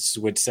presentists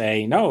would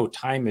say, no,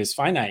 time is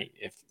finite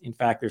if in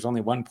fact there's only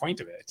one point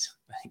of it.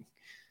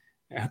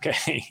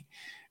 Okay.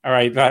 All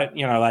right. But,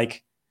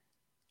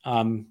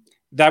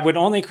 that would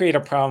only create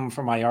a problem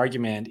for my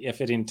argument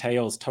if it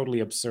entails totally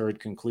absurd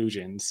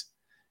conclusions,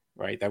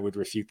 right? That would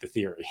refute the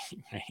theory,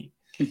 right?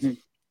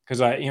 Because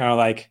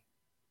like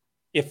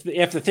if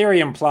the theory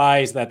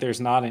implies that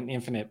there's not an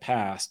infinite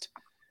past,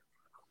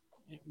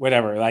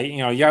 whatever, like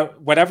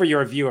whatever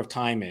your view of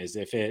time is,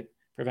 if it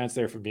prevents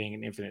there from being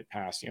an infinite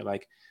past,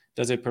 like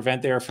does it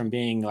prevent there from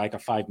being like a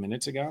 5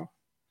 minutes ago?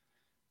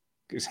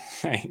 Because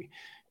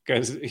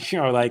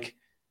like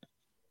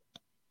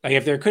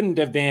if there couldn't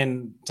have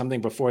been something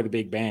before the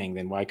Big Bang,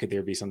 then why could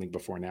there be something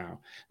before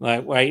now?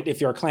 Like, right?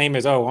 If your claim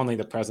is, oh, only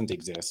the present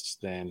exists,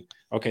 then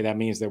okay, that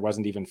means there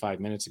wasn't even 5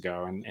 minutes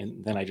ago.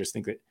 And then I just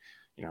think that,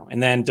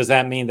 and then does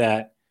that mean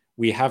that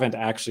we haven't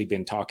actually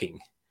been talking?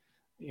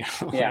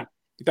 Yeah.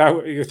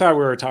 You thought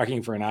we were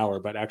talking for an hour,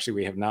 but actually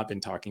we have not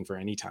been talking for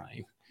any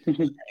time.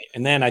 Right?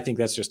 And then I think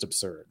that's just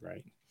absurd,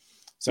 right?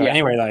 So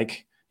anyway,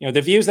 like,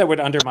 the views that would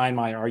undermine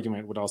my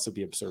argument would also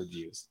be absurd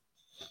views.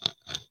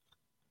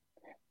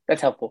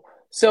 That's helpful.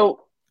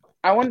 So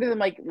I wanted to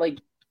like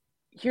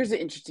here's an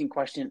interesting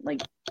question.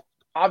 Like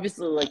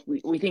obviously like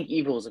we think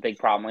evil is a big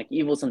problem. Like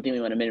evil is something we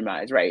want to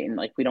minimize, right? And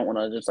like we don't want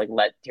to just like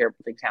let terrible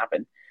things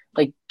happen.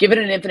 Like given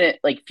an infinite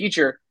like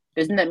future,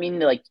 doesn't that mean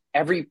that like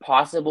every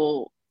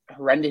possible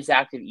horrendous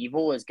act of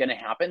evil is gonna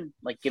happen?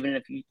 Like given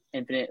an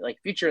infinite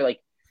like future, like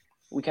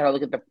we kind of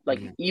look at the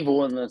like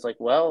evil and it's like,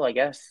 well, I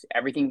guess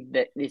everything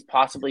that is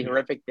possibly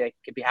horrific that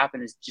could be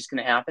happen is just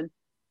gonna happen.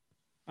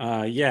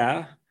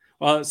 Yeah.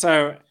 Well,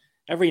 so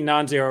every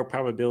non-zero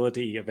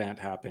probability event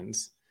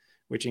happens,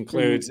 which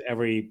includes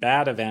every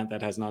bad event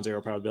that has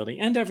non-zero probability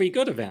and every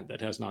good event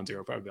that has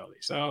non-zero probability.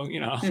 So,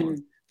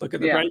 look at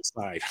the bright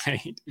side,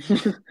 right?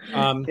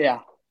 Yeah.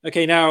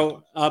 Okay,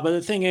 now, but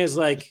the thing is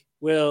like,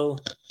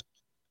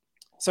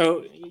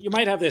 so you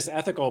might have this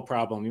ethical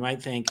problem. You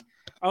might think,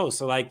 oh,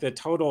 so like the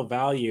total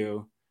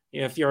value,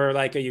 if you're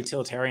like a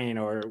utilitarian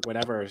or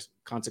whatever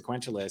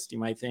consequentialist, you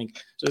might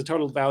think, so the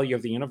total value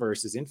of the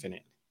universe is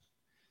infinite.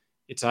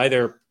 It's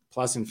either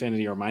plus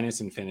infinity or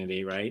minus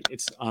infinity, right?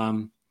 It's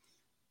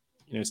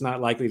it's not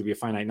likely to be a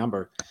finite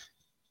number.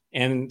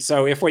 And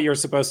so if what you're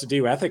supposed to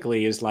do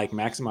ethically is like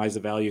maximize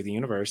the value of the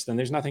universe, then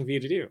there's nothing for you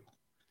to do.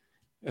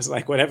 It's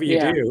like whatever you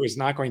Yeah. do is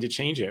not going to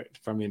change it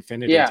from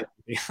infinity Yeah. to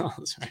anything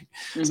else, right?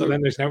 So Hmm.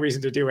 then there's no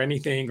reason to do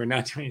anything or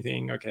not do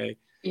anything. Okay.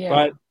 Yeah.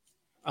 But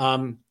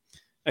um,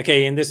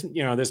 okay, and this,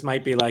 this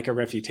might be like a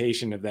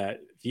refutation of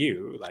that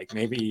view. Like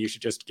maybe you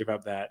should just give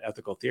up that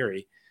ethical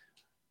theory,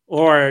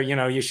 or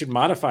you should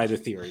modify the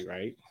theory,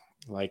 right?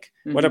 Like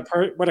Hmm. what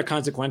a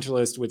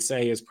consequentialist would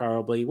say is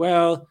probably,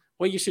 well,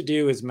 what you should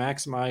do is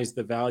maximize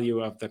the value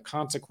of the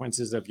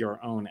consequences of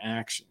your own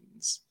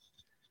actions,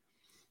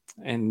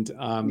 and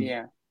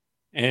Yeah.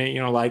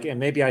 and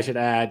maybe I should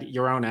add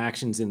your own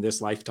actions in this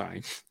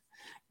lifetime,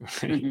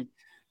 right? Hmm.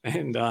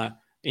 And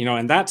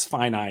and that's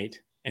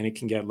finite, and it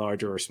can get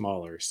larger or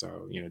smaller.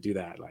 So do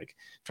that. Like,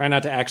 try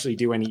not to actually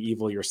do any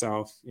evil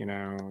yourself.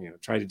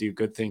 Try to do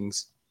good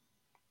things.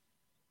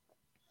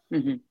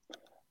 Hmm.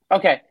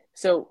 Okay.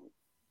 So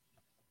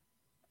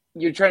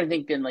you're trying to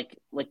think then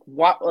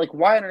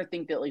why on earth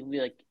think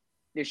that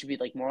there should be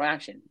like moral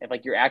action if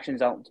like your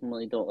actions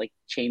ultimately don't like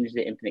change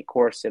the infinite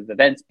course of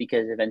events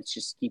because events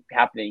just keep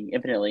happening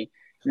infinitely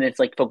and it's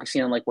like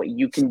focusing on like what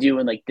you can do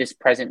in like this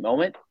present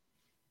moment.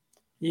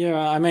 Yeah,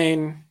 I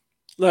mean,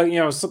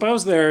 look,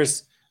 suppose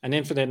there's an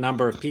infinite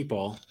number of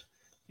people,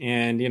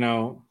 and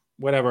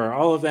whatever,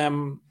 all of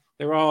them,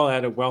 they're all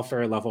at a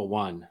welfare level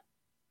 1.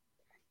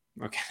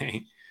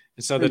 Okay,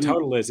 and so the Mm-hmm.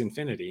 total is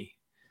infinity.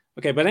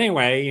 Okay, but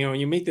anyway,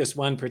 you meet this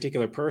one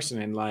particular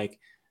person, and like,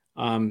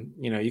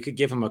 you could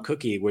give him a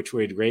cookie which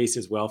would raise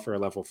his welfare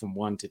level from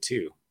 1 to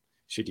 2.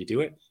 Should you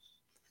do it?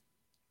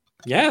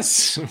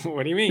 Yes.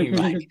 What do you mean?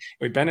 Like,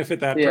 we benefit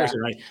that Yeah.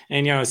 person, right?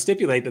 And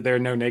stipulate that there are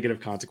no negative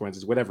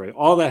consequences, whatever.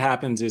 All that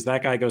happens is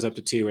that guy goes up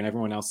to 2 and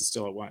everyone else is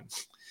still at 1.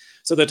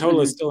 So the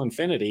total is Mm-hmm. still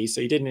infinity.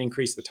 So you didn't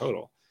increase the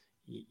total.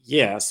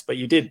 Yes, but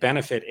you did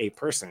benefit a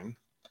person.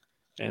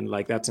 And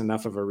like, that's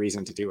enough of a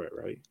reason to do it,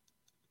 right?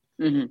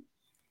 Mm-hmm.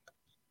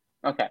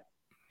 Okay.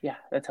 Yeah,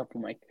 that's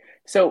helpful, Mike.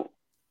 So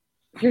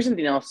here's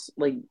something else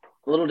like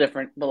a little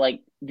different, but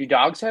like do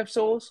dogs have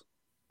souls?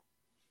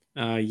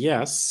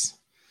 Yes.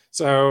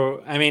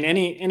 So I mean,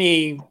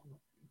 any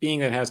being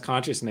that has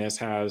consciousness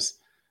has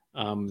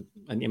an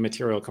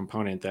immaterial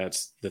component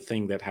that's the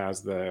thing that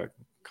has the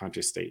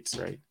conscious states,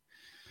 right?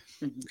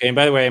 Mm-hmm. Okay. And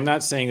by the way, I'm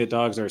not saying that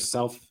dogs are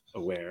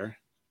self-aware.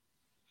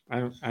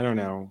 I don't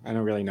know. I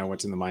don't really know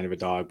what's in the mind of a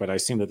dog, but I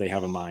assume that they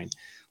have a mind.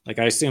 Like,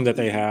 I assume that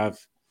they Mm-hmm.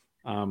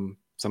 have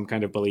some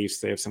kind of beliefs.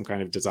 They have some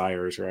kind of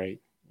desires, right?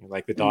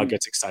 Like the dog Mm-hmm.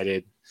 gets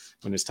excited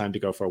when it's time to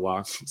go for a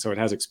walk, so it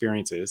has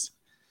experiences.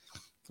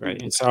 Right.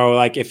 Mm-hmm. And so,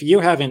 like, if you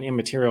have an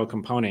immaterial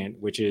component,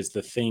 which is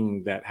the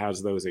thing that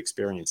has those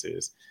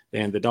experiences,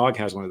 then the dog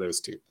has one of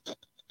those too.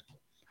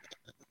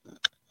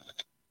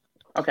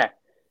 Okay,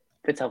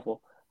 that's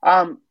helpful.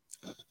 Um,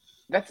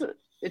 that's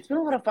it's been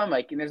a lot of fun,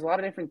 Mike, and there's a lot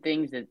of different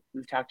things that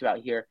we've talked about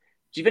here.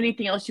 Do you have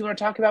anything else you want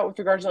to talk about with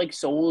regards to like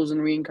souls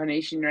and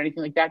reincarnation or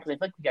anything like that? Because I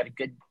feel like we got a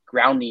good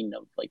grounding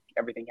of like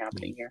everything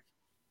happening here.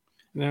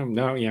 No,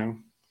 no,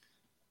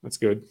 that's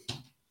good.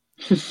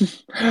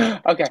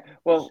 Okay,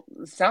 well,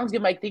 sounds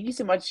good, Mike. Thank you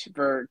so much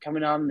for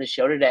coming on the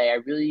show today. I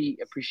really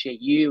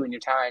appreciate you and your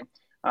time.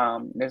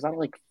 There's a lot of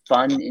like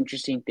fun,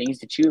 interesting things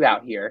to chew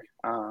about here.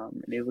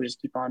 Maybe we'll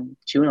just keep on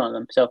chewing on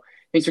them. So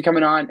thanks for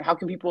coming on. How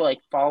can people like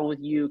follow with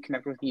you,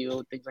 connect with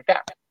you, things like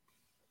that?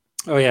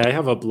 Oh yeah, I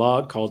have a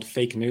blog called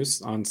Fake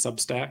News on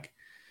Substack.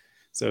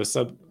 So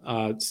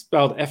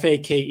spelled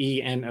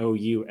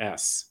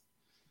FAKENOUS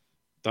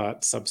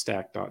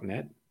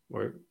 .substack.net,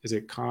 or is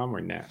it com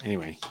or net?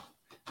 Anyway,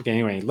 okay.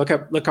 Anyway, look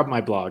up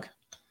my blog,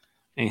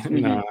 and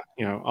Hmm.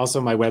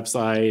 also my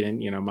website, and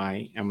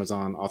my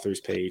Amazon authors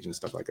page and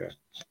stuff like that.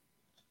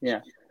 Yeah.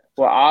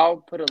 Well, I'll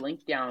put a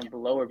link down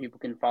below where people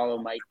can follow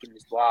Mike in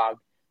his blog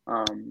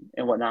and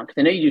whatnot.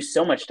 Because I know you do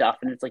so much stuff,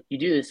 and it's like you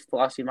do this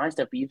philosophy of mind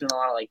stuff, but you've done a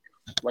lot of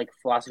like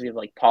philosophy of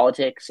like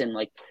politics and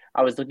like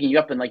I was looking you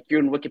up and like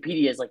you're in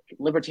Wikipedia is like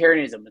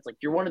libertarianism. It's like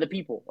you're one of the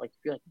people. Like if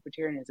you're like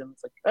libertarianism,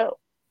 it's like oh,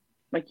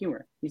 Mike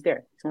Humor, he's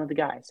there. He's one of the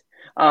guys.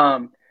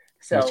 Um,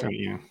 That's so right.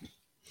 Yeah,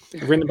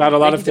 I've written about a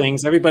lot thank of you so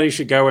things. Everybody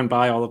should go and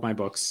buy all of my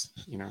books.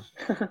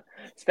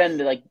 spend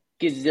like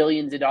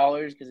gazillions of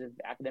dollars because of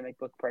academic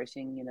book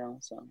pricing.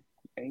 So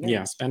there you go.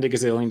 Yeah, spend a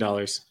gazillion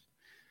dollars,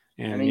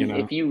 I and mean,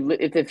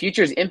 if the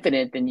future is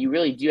infinite, then you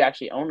really do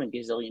actually own a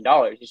gazillion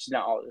dollars. It's just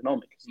not all at the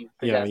moment because you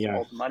yeah, possess yeah.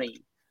 all the money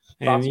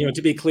And possible.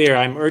 to be clear,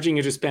 I'm urging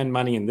you to spend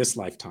money in this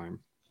lifetime.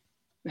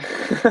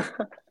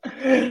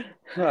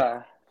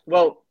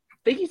 Well,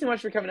 thank you so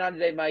much for coming on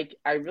today, Mike.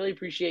 I really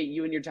appreciate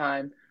you and your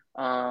time.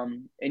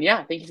 And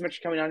yeah, thank you so much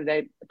for coming on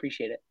today.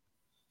 Appreciate it.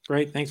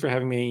 Great. Thanks for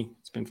having me.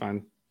 It's been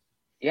fun.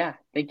 Yeah,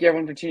 thank you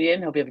everyone for tuning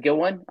in. Hope you have a good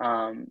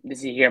one. This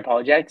is here in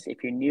Apologetics.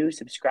 If you're new,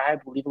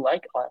 subscribe, leave a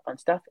like, all that fun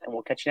stuff, and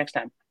we'll catch you next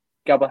time.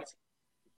 God bless.